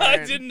Osbourne. I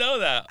didn't know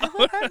that. I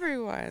love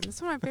everyone.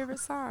 It's one of my favorite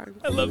songs.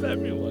 I love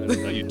everyone.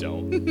 No, you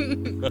don't.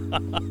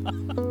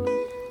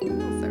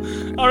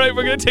 All right,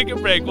 we're going to take a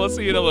break. We'll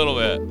see you in a little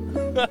bit.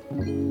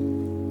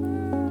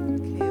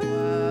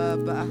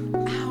 Caleb.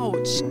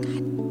 Ouch.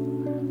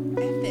 God.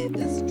 F it.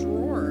 This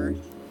drawer.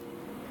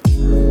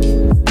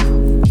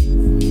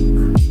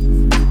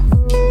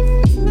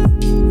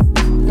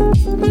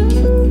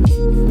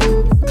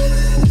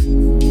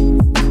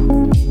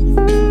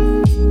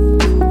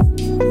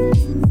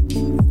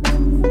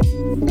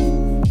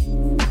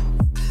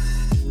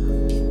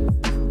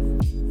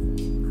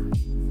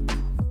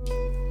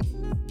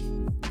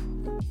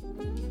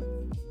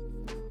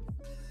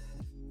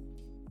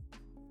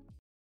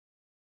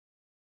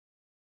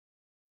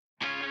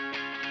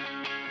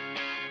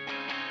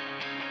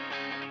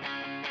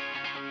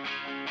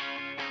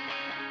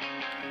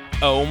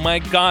 Oh my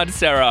God,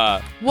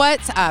 Sarah.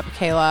 What's up,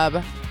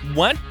 Caleb?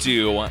 What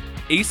do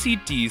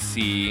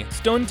AC/DC,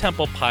 Stone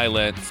Temple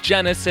Pilots,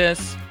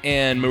 Genesis,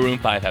 and Maroon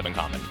 5 have in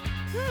common?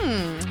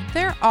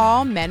 They're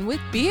all men with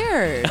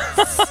beards.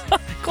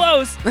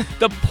 Close.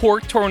 The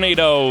Pork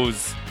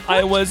Tornadoes.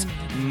 Iowa's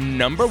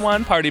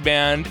 #1 party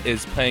band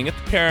is playing at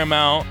the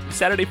Paramount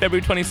Saturday,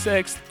 February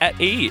 26th at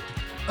 8.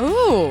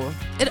 Ooh.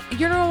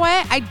 You know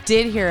what? I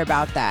did hear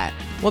about that.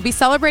 We'll be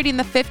celebrating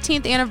the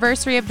 15th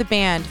anniversary of the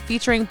band,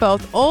 featuring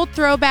both old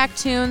throwback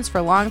tunes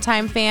for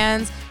longtime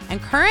fans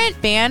and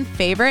current band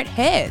favorite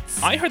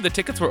hits. I heard the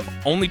tickets were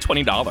only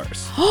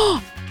 $20.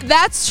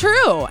 That's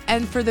true.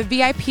 And for the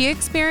VIP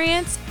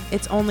experience,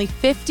 it's only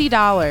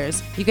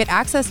 $50. You get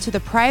access to the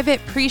private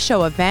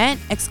pre-show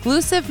event,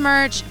 exclusive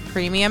merch,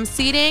 premium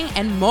seating,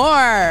 and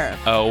more.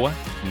 Oh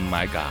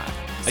my God.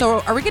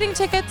 So are we getting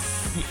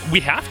tickets? We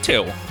have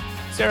to.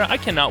 Sarah, I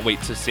cannot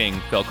wait to sing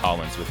Phil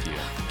Collins with you.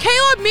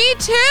 Caleb, me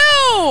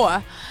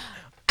too.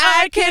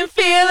 I can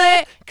feel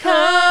it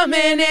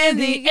coming in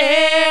the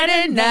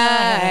air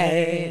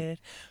tonight.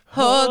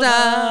 Hold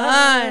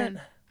on.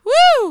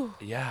 Woo!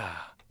 Yeah.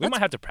 We might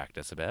have to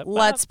practice a bit.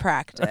 Let's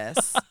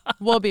practice.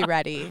 We'll be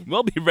ready.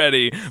 We'll be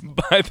ready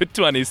by the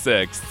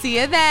 26th. See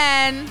you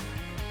then.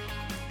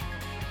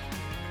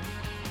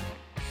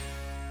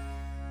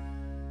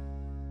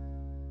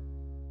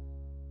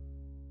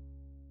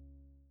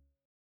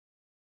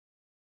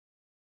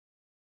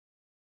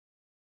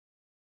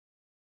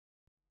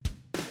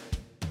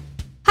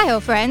 Hi-ho,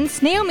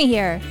 friends. Naomi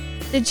here.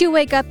 Did you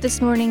wake up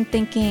this morning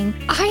thinking,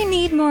 I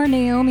need more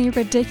Naomi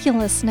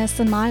ridiculousness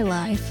in my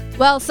life?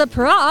 Well,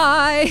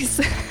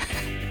 surprise!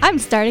 I'm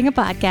starting a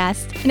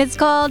podcast, and it's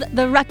called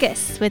The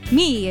Ruckus with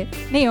me,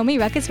 Naomi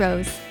Ruckus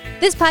Rose.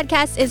 This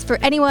podcast is for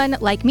anyone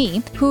like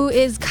me who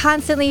is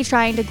constantly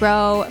trying to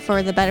grow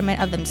for the betterment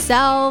of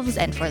themselves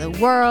and for the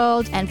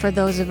world, and for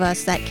those of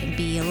us that can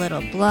be a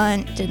little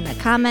blunt in the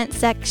comment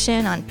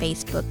section on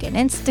Facebook and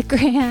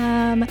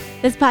Instagram.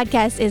 This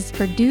podcast is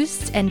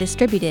produced and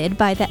distributed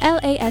by the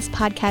LAS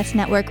Podcast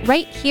Network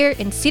right here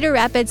in Cedar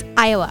Rapids,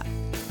 Iowa.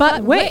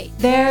 But wait,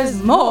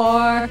 there's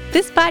more.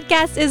 This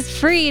podcast is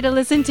free to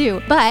listen to,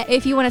 but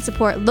if you want to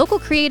support local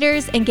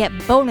creators and get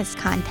bonus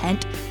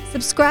content,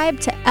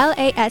 subscribe to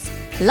LAS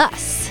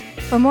Plus.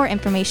 For more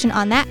information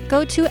on that,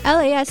 go to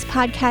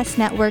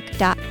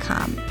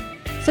laspodcastnetwork.com.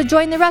 So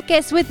join the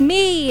ruckus with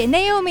me,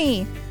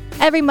 Naomi,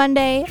 every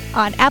Monday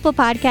on Apple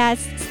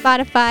Podcasts,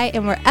 Spotify,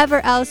 and wherever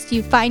else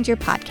you find your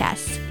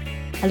podcasts.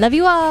 I love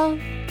you all,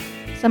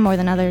 some more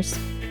than others.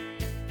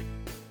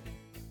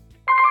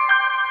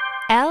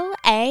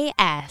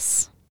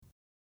 LAS.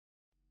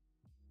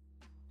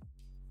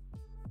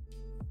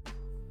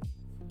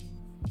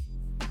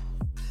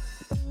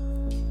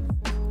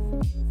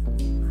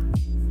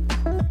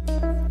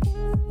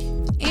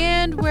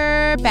 And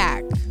we're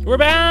back. We're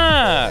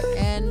back.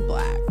 And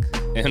black.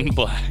 In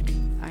black.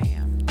 I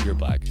am. You're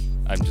black.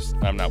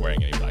 I'm not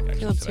wearing any black actually.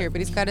 Caleb's today. here,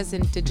 but he's got his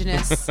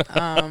indigenous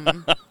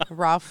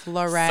Ralph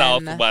Lauren.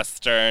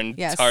 Southwestern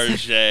Yes.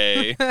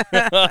 Target.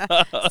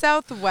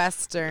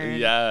 Southwestern.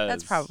 Yes.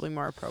 That's probably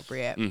more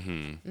appropriate.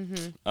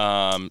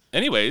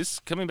 Anyways,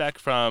 coming back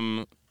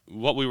from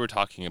what we were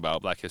talking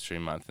about, Black History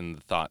Month, and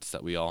the thoughts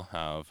that we all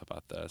have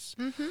about this.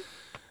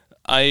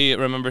 I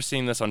remember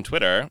seeing this on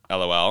Twitter,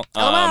 LOL.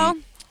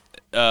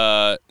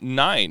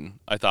 9,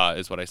 I thought,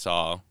 is what I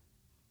saw.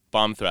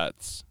 Bomb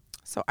threats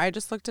So I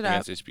just looked it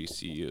up. against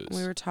HBCUs.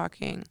 We were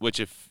talking. Which,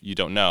 if you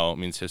don't know,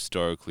 means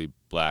historically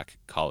black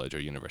college or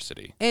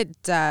university.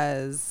 It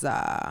does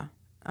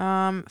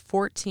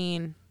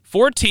 14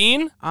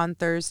 14? on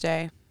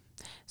Thursday.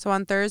 So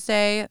on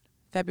Thursday,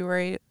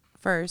 February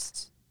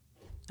 1st,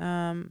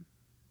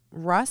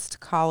 Rust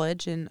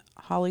College in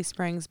Holly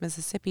Springs,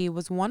 Mississippi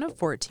was one of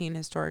 14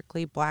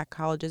 historically black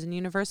colleges and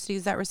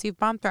universities that received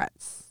bomb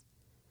threats.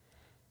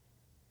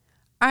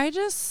 I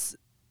just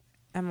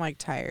am like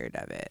tired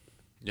of it.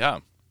 Yeah.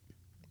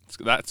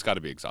 That's got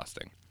to be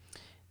exhausting.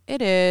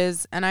 It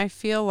is, and I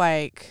feel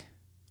like,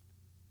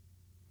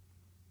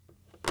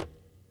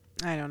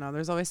 I don't know,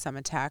 there's always some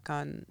attack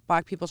on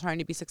black people trying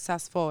to be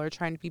successful or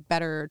trying to be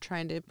better or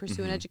trying to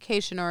pursue an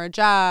education or a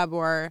job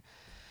or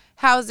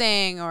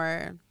housing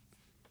or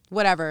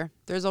whatever.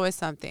 There's always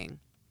something.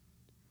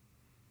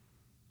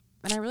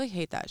 And I really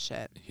hate that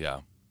shit.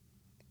 Yeah.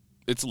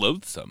 It's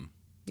loathsome.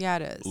 Yeah,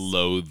 it is.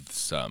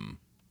 Loathsome.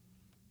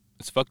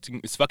 It's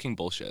fucking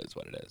bullshit is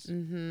what it is.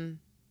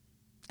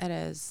 It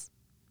is.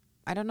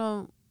 I don't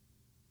know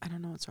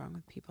what's wrong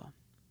with people.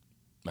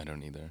 I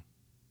don't either.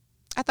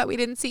 I thought we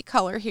didn't see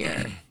color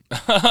here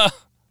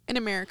in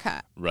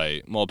America.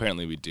 Right. Well,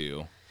 apparently we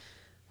do.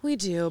 We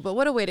do, but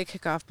what a way to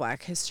kick off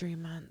Black History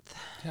Month.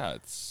 Yeah,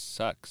 it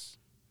sucks.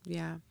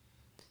 Yeah.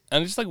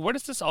 And it's just like, where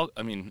does this all,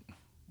 I mean,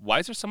 why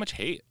is there so much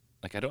hate?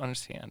 Like, I don't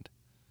understand.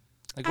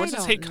 Like, where does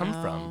this hate come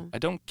from? I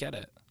don't get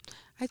it.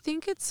 I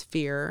think it's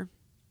fear.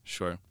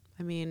 Sure.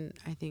 I mean,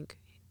 I think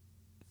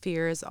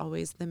fear is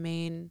always the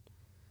main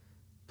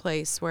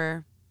place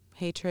where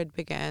hatred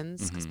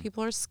begins because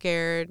people are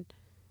scared.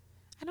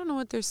 I don't know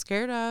what they're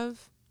scared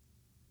of.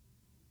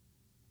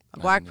 A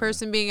black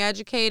person being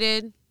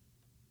educated?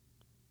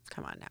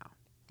 Come on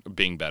now.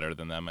 Being better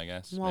than them, I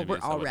guess. Well, Maybe we're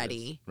is that what it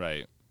already. is.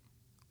 Right.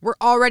 We're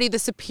already the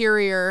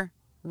superior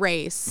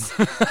race.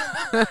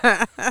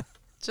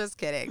 Just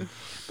kidding.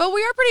 But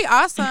we are pretty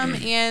awesome,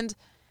 and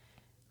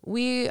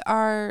we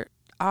are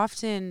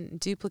often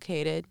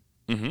duplicated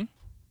Mm-hmm.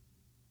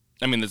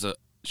 I mean, there's a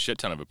shit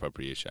ton of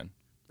appropriation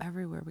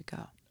everywhere we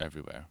go.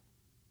 everywhere.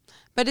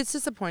 But it's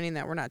disappointing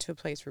that we're not to a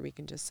place where we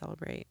can just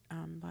celebrate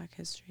Black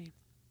history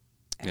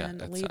Yeah, and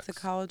that leave the sucks.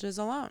 colleges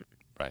alone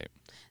Right.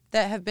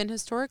 that have been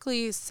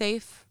historically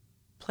safe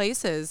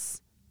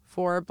places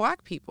for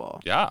black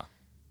people. Yeah.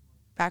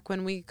 Back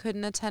when we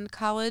couldn't attend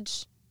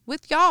college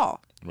with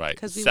y'all Right.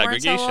 because we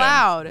Segregation. weren't so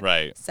allowed.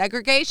 Right.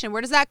 Segregation.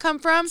 Where does that come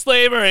from?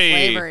 Slavery.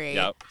 Slavery.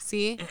 Yep.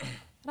 See?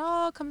 It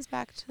all comes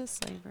back to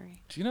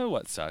slavery. Do you know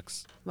what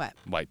sucks? What?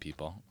 White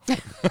people.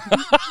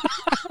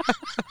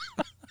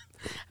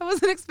 I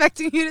wasn't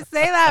expecting you to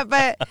say that,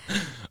 but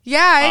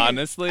yeah,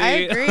 Honestly. I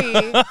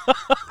agree.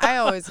 I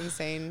always am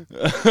saying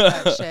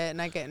that shit,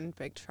 and I get in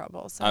big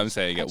trouble. So I'm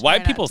saying I it. try White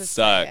not people to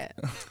say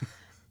suck. it.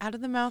 Out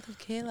of the mouth of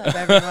Caleb,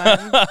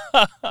 everyone.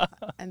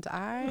 And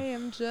I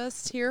am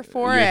just here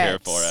for You're it. here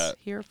for it.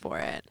 Here for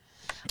it.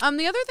 The other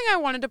thing I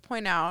wanted to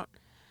point out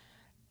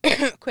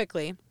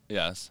quickly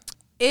Yes.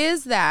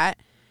 is that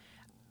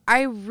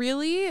I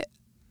really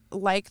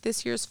like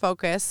this year's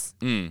focus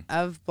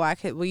of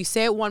Black. Will you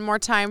say it one more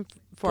time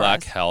for Black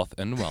us? health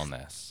and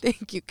wellness.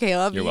 Thank you,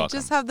 Caleb. You're you welcome.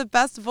 just have the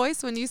best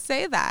voice when you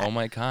say that. Oh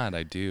my God,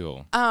 I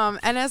do.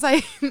 And as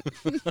I,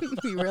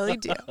 you really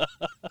do.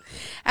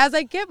 As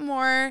I get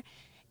more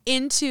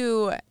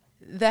into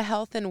the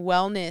health and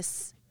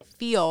wellness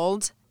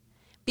field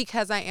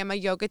because I am a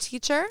yoga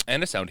teacher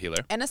And a sound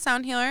healer. and a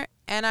sound healer,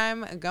 and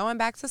I'm going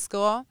back to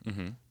school,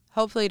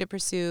 hopefully to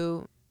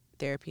pursue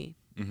therapy.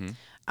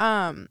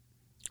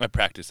 I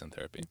practice in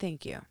therapy.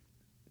 Thank you.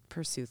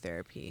 Pursue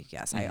therapy.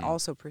 Yes, I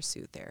also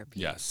pursue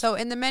therapy. Yes. So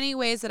in the many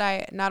ways that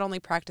I not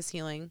only practice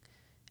healing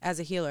as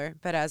a healer,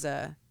 but as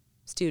a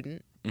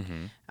student,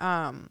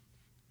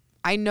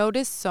 I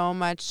notice so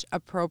much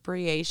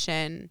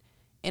appropriation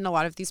in a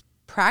lot of these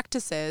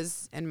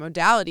practices and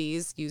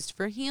modalities used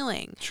for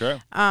healing. Sure.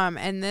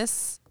 And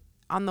this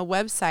on the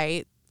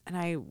website, and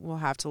I will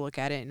have to look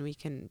at it and we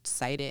can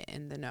cite it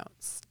in the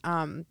notes.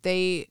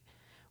 They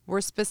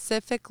were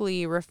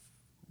specifically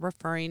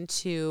referring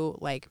to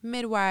like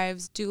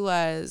midwives,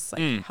 doulas,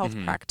 like health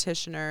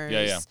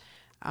practitioners,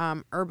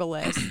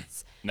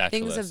 herbalists,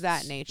 things of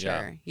that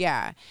nature.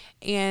 Yeah.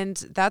 And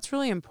that's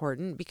really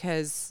important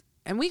because,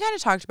 and we kind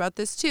of talked about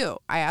this too.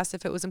 I asked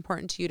if it was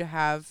important to you to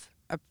have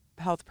a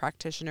health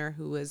practitioner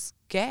who was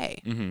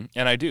gay. And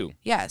I do.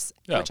 Yes,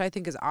 which I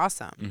think is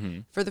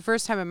awesome. For the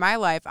first time in my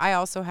life, I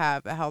also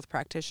have a health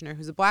practitioner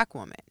who's a Black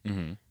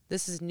woman.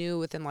 This is new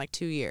within like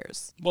 2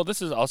 years. Well,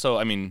 this is also,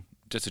 I mean,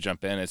 just to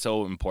jump in, it's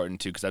so important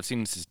too because I've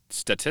seen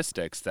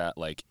statistics that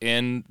like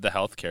in the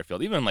healthcare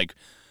field, even like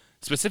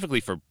specifically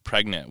for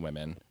pregnant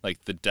women,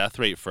 like the death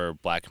rate for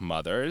Black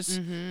mothers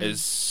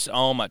is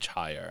so much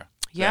higher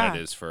than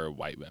it is for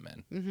white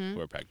women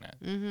who are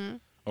pregnant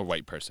or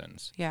white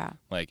persons. Yeah.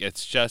 Like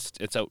it's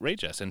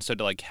outrageous. And so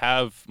to like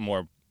have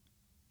more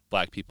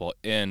Black people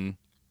in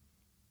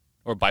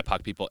or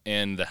BIPOC people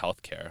in the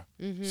healthcare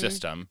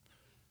system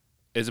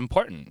is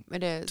important.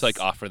 It is. To like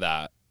offer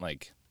that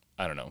like,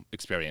 I don't know,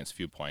 experience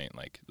viewpoint.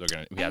 Like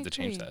we have to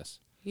change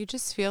this. You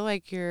just feel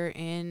like you're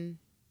in,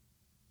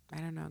 I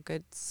don't know,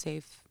 good,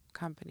 safe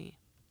company.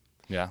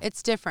 Yeah.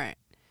 It's different.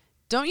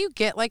 Don't you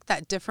get like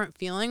that different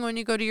feeling when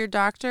you go to your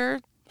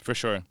doctor? For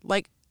sure.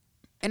 Like,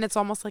 and it's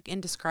almost like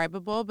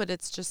indescribable, but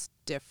it's just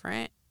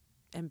different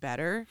and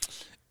better.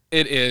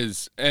 It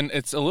is. And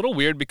it's a little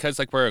weird because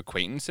like we're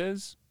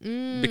acquaintances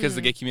because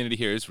the gay community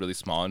here is really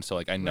small. And so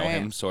like I know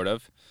him sort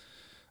of.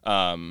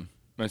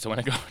 And so when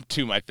I go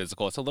to my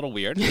physical, it's a little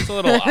weird. It's a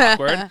little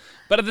awkward.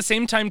 But at the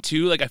same time,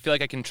 too, like I feel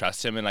like I can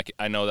trust him and like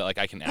I know that like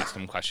I can ask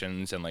him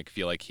questions and like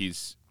feel like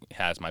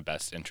has my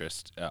best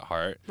interest at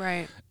heart.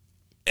 Right.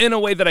 In a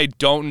way that I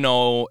don't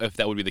know if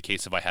that would be the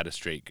case if I had a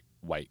straight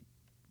white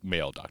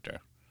male doctor.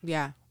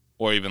 Yeah.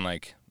 Or even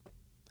like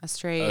a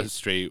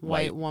straight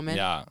white woman.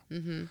 Yeah.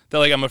 That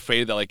like I'm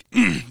afraid that like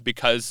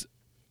because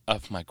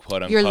of my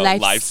quote unquote your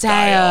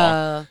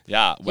lifestyle.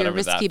 Yeah, whatever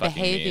your risky that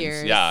fucking behaviors.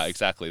 means. Yeah,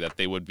 exactly. That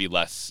they would be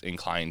less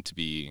inclined to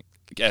be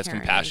as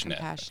compassionate.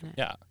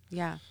 Yeah.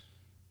 Yeah.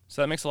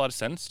 So that makes a lot of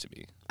sense to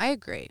me. I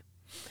agree.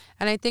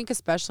 And I think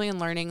especially in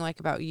learning like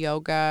about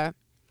yoga,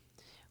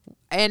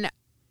 and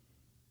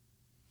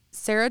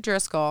Sarah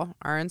Driscoll,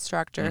 our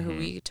instructor who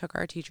we took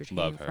our teacher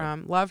training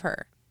from, love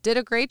her, did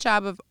a great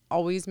job of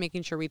always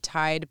making sure we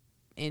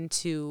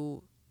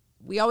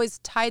always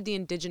tied the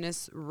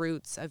indigenous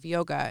roots of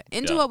yoga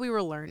into what we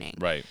were learning.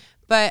 Right.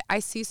 But I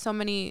see so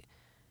many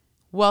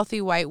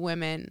wealthy white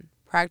women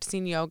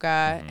practicing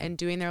yoga and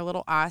doing their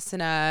little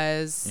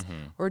asanas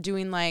or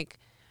doing like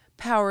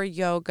power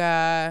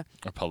yoga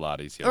or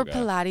Pilates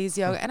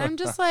yoga. And I'm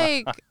just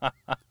like,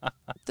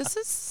 this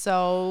is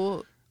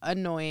so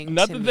annoying.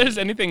 Not that there's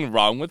anything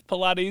wrong with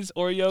Pilates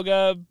or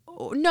yoga.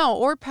 No,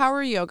 or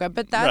power yoga,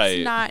 but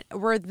that's not.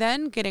 We're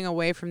then getting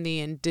away from the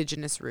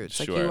indigenous roots.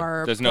 Like you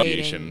are. There's no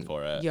nation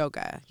for it.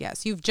 Yoga,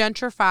 yes, you've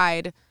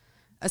gentrified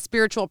a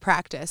spiritual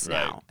practice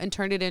now and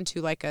turned it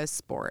into like a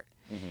sport.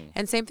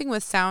 And same thing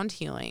with sound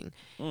healing.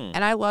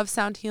 And I love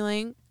sound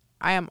healing.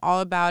 I am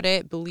all about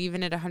it. Believe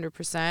in it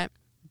 100%.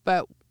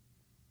 But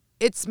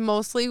it's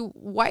mostly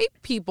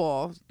white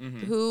people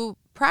who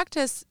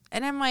practice,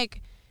 and I'm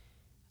like.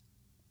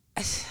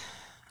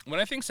 When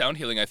I think sound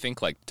healing, I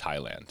think like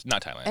Thailand.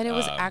 Not Thailand. And it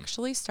was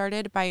actually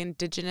started by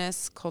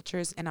indigenous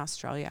cultures in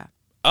Australia.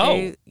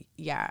 Oh.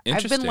 Yeah.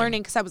 I've been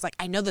learning because I was like,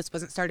 I know this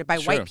wasn't started by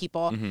white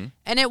people.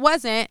 And it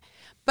wasn't.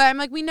 But I'm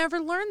like, we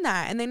never learned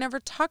that. And they never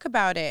talk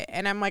about it.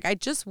 And I'm like, I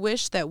just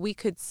wish that we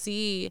could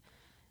see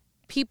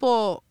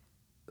people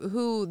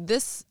who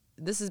this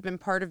has been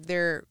part of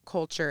their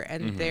culture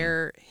and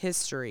their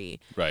history.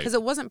 Right. Because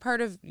it wasn't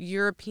part of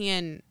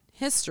European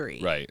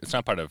history. Right. It's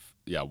not part of,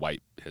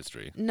 white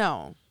history.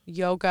 No.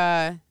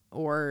 Yoga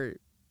or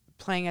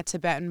playing a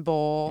Tibetan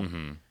bowl.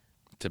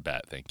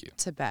 Tibet, thank you.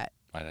 Tibet.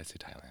 Why did I say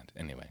Thailand?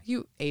 Anyway.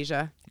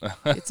 Asia.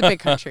 It's a big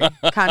country.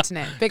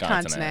 Continent. Big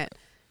continent.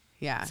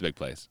 Yeah. It's a big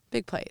place.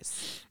 Big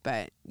place.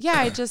 But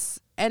yeah,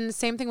 and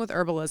same thing with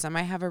herbalism.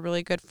 I have a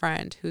really good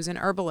friend who's an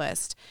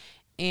herbalist,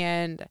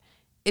 and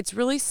it's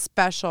really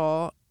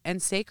special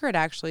and sacred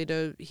actually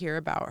to hear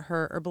about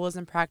her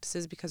herbalism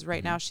practices because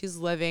right now she's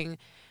living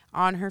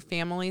on her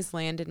family's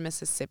land in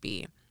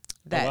Mississippi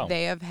that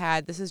they have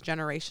had. This is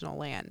generational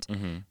land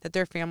that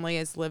their family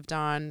has lived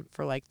on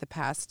for like the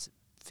past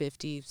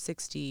 50,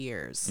 60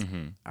 years.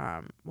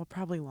 Well,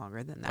 probably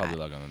longer than that. Probably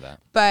longer than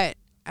that. But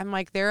I'm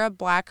like, they're a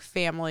black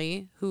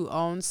family who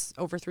owns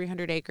over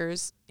 300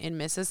 acres in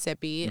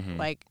Mississippi.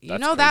 Like, you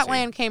That's know, that crazy.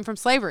 land came from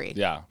slavery.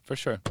 Yeah, for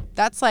sure.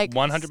 That's like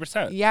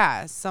 100%.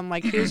 Yeah. Some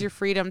like, here's your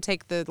freedom,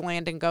 take the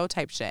land and go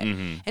type shit.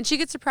 And she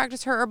gets to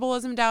practice her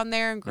herbalism down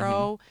there and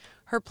grow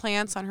her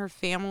plants on her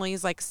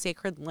family's like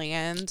sacred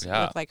land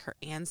Yeah. with like her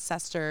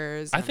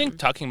ancestors. I think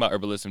talking about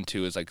herbalism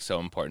too is like so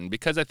important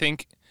because I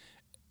think,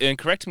 and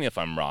correct me if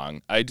I'm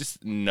wrong, I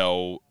just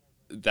know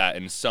that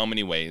in so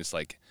many ways,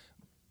 like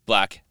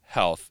black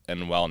health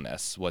and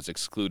wellness was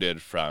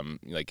excluded from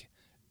like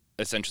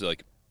essentially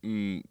like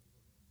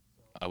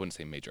I wouldn't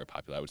say major or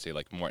popular, I would say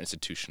like more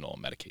institutional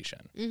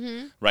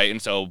medication, right?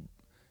 And so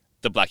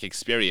the black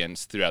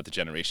experience throughout the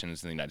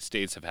generations in the United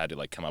States have had to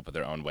like come up with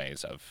their own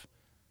ways of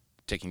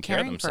taking care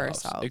of Caring for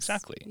themselves. ourselves.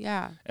 Exactly.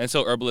 Yeah. And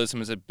so herbalism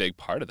is a big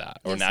part of that,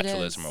 or Yes, it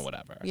naturalism is. or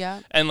whatever.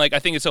 Yeah. And like I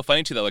think it's so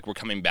funny too that like we're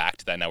coming back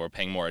to that now. We're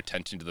paying more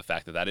attention to the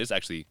fact that that is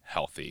actually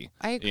healthy.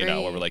 I agree. You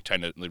know, where we're like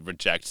trying to like,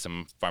 reject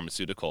some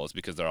pharmaceuticals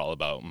because they're all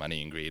about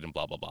money and greed and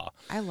blah blah blah.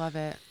 I love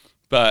it.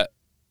 But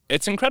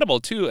it's incredible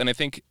too, and I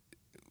think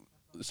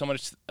so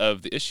much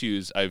of the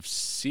issues I've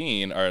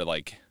seen are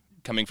like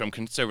coming from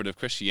conservative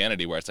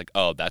Christianity, where it's like,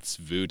 oh, that's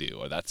voodoo,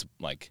 or that's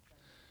like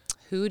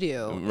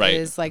Hoodoo Right.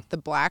 is like the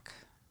black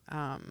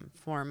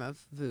form of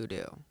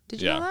voodoo.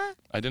 Did you know that?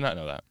 I did not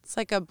know that. It's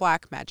like a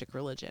black magic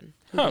religion.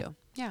 Huh. Hoodoo.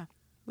 Yeah.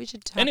 We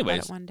should talk Anyways,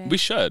 about it one day. we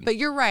should. But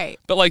you're right.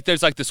 But like,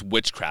 there's like this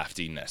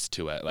witchcraftiness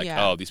to it. Like,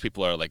 Yeah. oh, these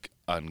people are like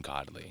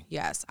ungodly.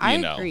 Yes, I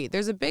know. agree.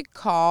 There's a big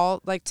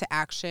call like to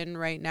action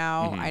right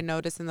now. Mm-hmm. I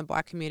notice in the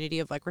black community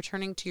of like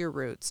returning to your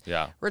roots.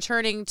 Yeah.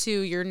 Returning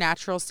to your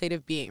natural state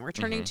of being,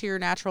 returning Mm-hmm. to your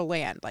natural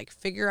land, like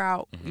figure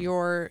out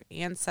your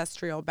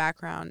ancestral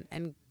background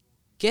and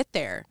get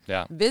there.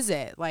 Yeah.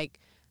 Visit, like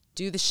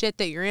do the shit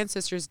that your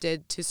ancestors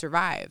did to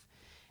survive.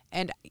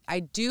 And I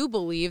do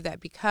believe that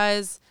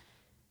because,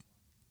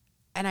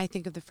 and I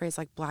think of the phrase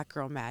like black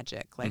girl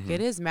magic, like Mm-hmm.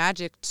 it is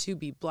magic to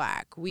be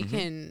black. We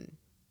can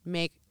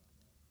make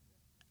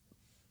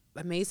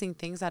amazing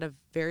things out of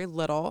very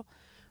little.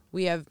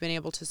 We have been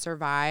able to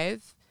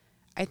survive.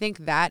 I think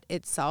that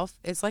itself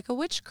is like a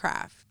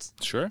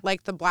witchcraft. Sure.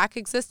 Like the black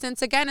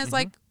existence again is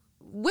like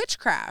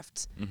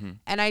witchcraft.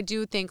 And I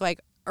do think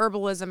like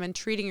herbalism and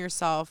treating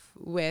yourself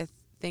with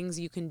things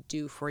you can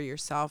do for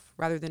yourself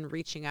rather than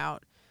reaching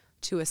out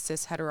to a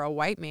cis hetero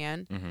white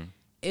man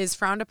is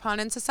frowned upon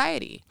in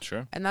society.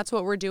 Sure. And that's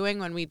what we're doing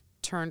when we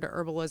turn to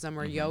herbalism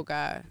or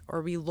yoga,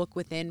 or we look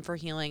within for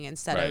healing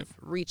instead Right. of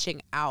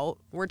reaching out.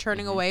 We're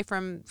turning away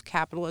from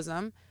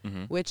capitalism,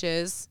 which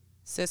is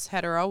cis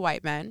hetero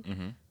white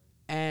men,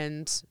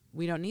 and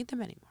we don't need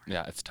them anymore.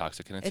 Yeah, it's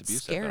toxic and it's It's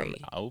abusive. scary. And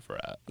I'm over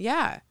it.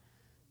 Yeah.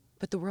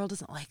 But the world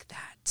doesn't like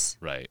that.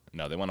 Right.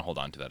 No, they want to hold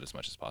on to that as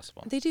much as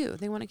possible. They do.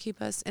 They want to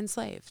keep us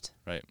enslaved.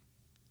 Right.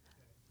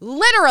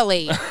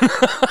 Literally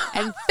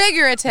and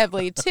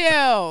figuratively, too.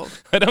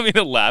 I don't mean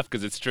to laugh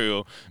because it's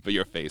true, but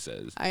your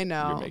faces I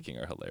know. you're making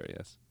are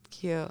hilarious.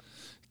 Cute.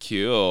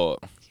 Cute.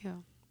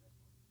 Cute.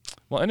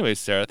 Well, anyways,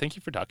 Sarah, thank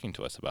you for talking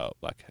to us about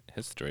Black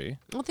history.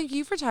 Well, thank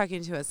you for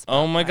talking to us.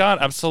 Oh about my Black God,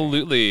 history.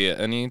 absolutely.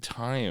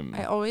 Anytime.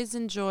 I always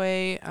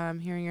enjoy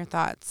hearing your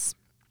thoughts,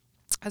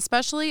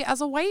 especially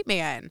as a white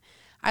man.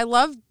 I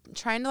love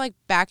trying to like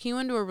back you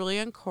into a really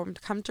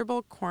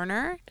uncomfortable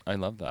corner I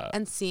love that.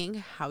 and seeing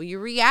how you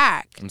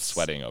react. I'm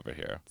sweating over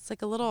here. It's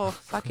like a little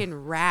fucking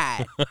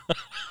rat.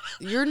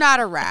 You're not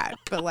a rat,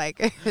 but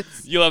like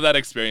it's You love that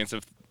experience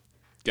of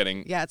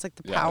getting yeah, it's like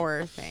the Yeah.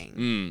 power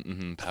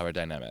thing. power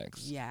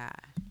dynamics. Yeah.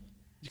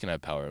 You can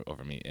have power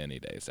over me any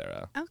day,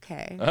 Sarah.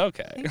 Okay.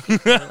 Okay.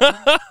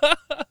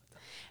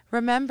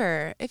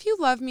 Remember, if you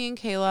love me and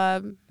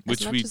Caleb,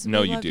 Which as much we as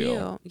know you love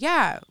do.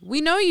 Yeah, we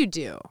know you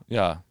do.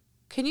 Yeah.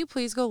 Can you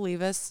please go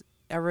leave us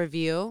a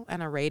review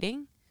and a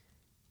rating?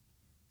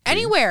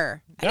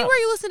 Anywhere. Yeah. Anywhere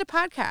you listen to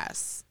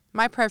podcasts.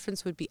 My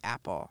preference would be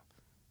Apple.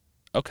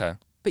 Okay.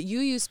 But you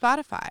use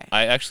Spotify.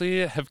 I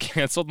actually have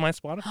canceled my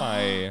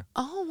Spotify.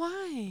 Oh,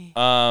 why?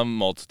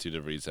 Multitude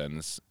of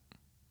reasons.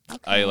 Okay.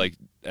 I like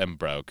am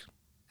broke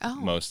Oh,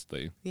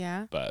 mostly,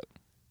 yeah. but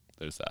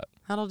there's that.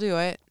 That'll do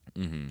it.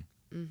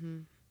 Mm-hmm.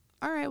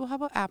 All right. Well, how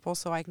about Apple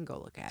so I can go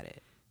look at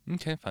it?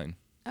 Okay, fine.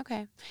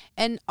 Okay.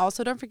 And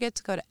also don't forget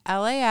to go to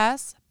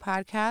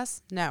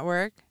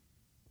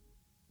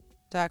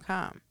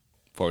laspodcastnetwork.com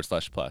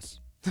 /plus.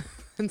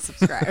 and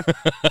subscribe.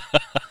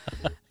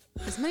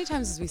 As many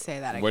times as we say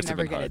that, I Words can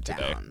have never been get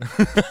it hard down.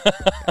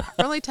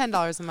 For only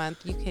 $10 a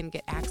month, you can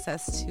get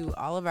access to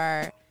all of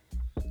our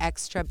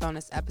extra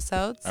bonus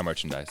episodes. Our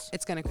merchandise.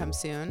 It's going to come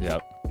soon.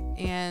 Yep.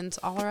 And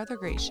all our other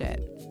great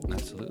shit.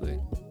 Absolutely.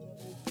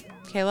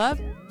 Caleb,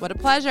 what a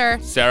pleasure.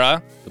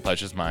 Sarah, the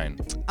pleasure's mine.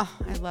 Oh,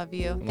 I love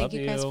you. Thank Love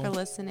you guys you. for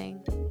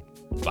listening.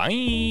 Bye.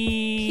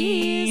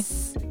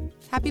 Peace.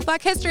 Happy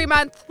Black History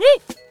Month. Woo!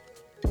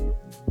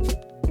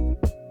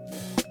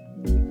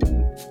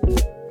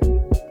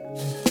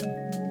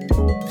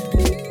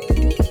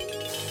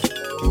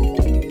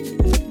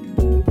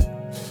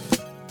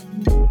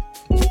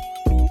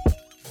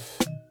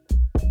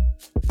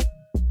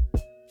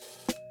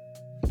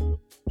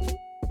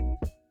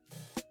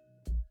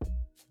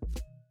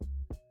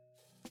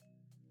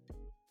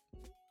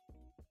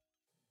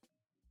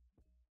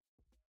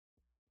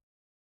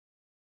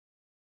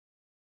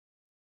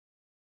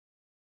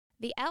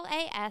 The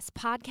LAS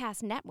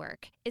Podcast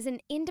Network is an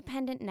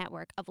independent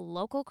network of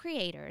local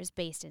creators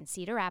based in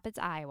Cedar Rapids,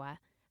 Iowa.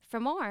 For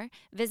more,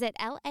 visit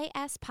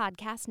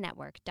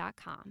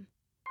laspodcastnetwork.com.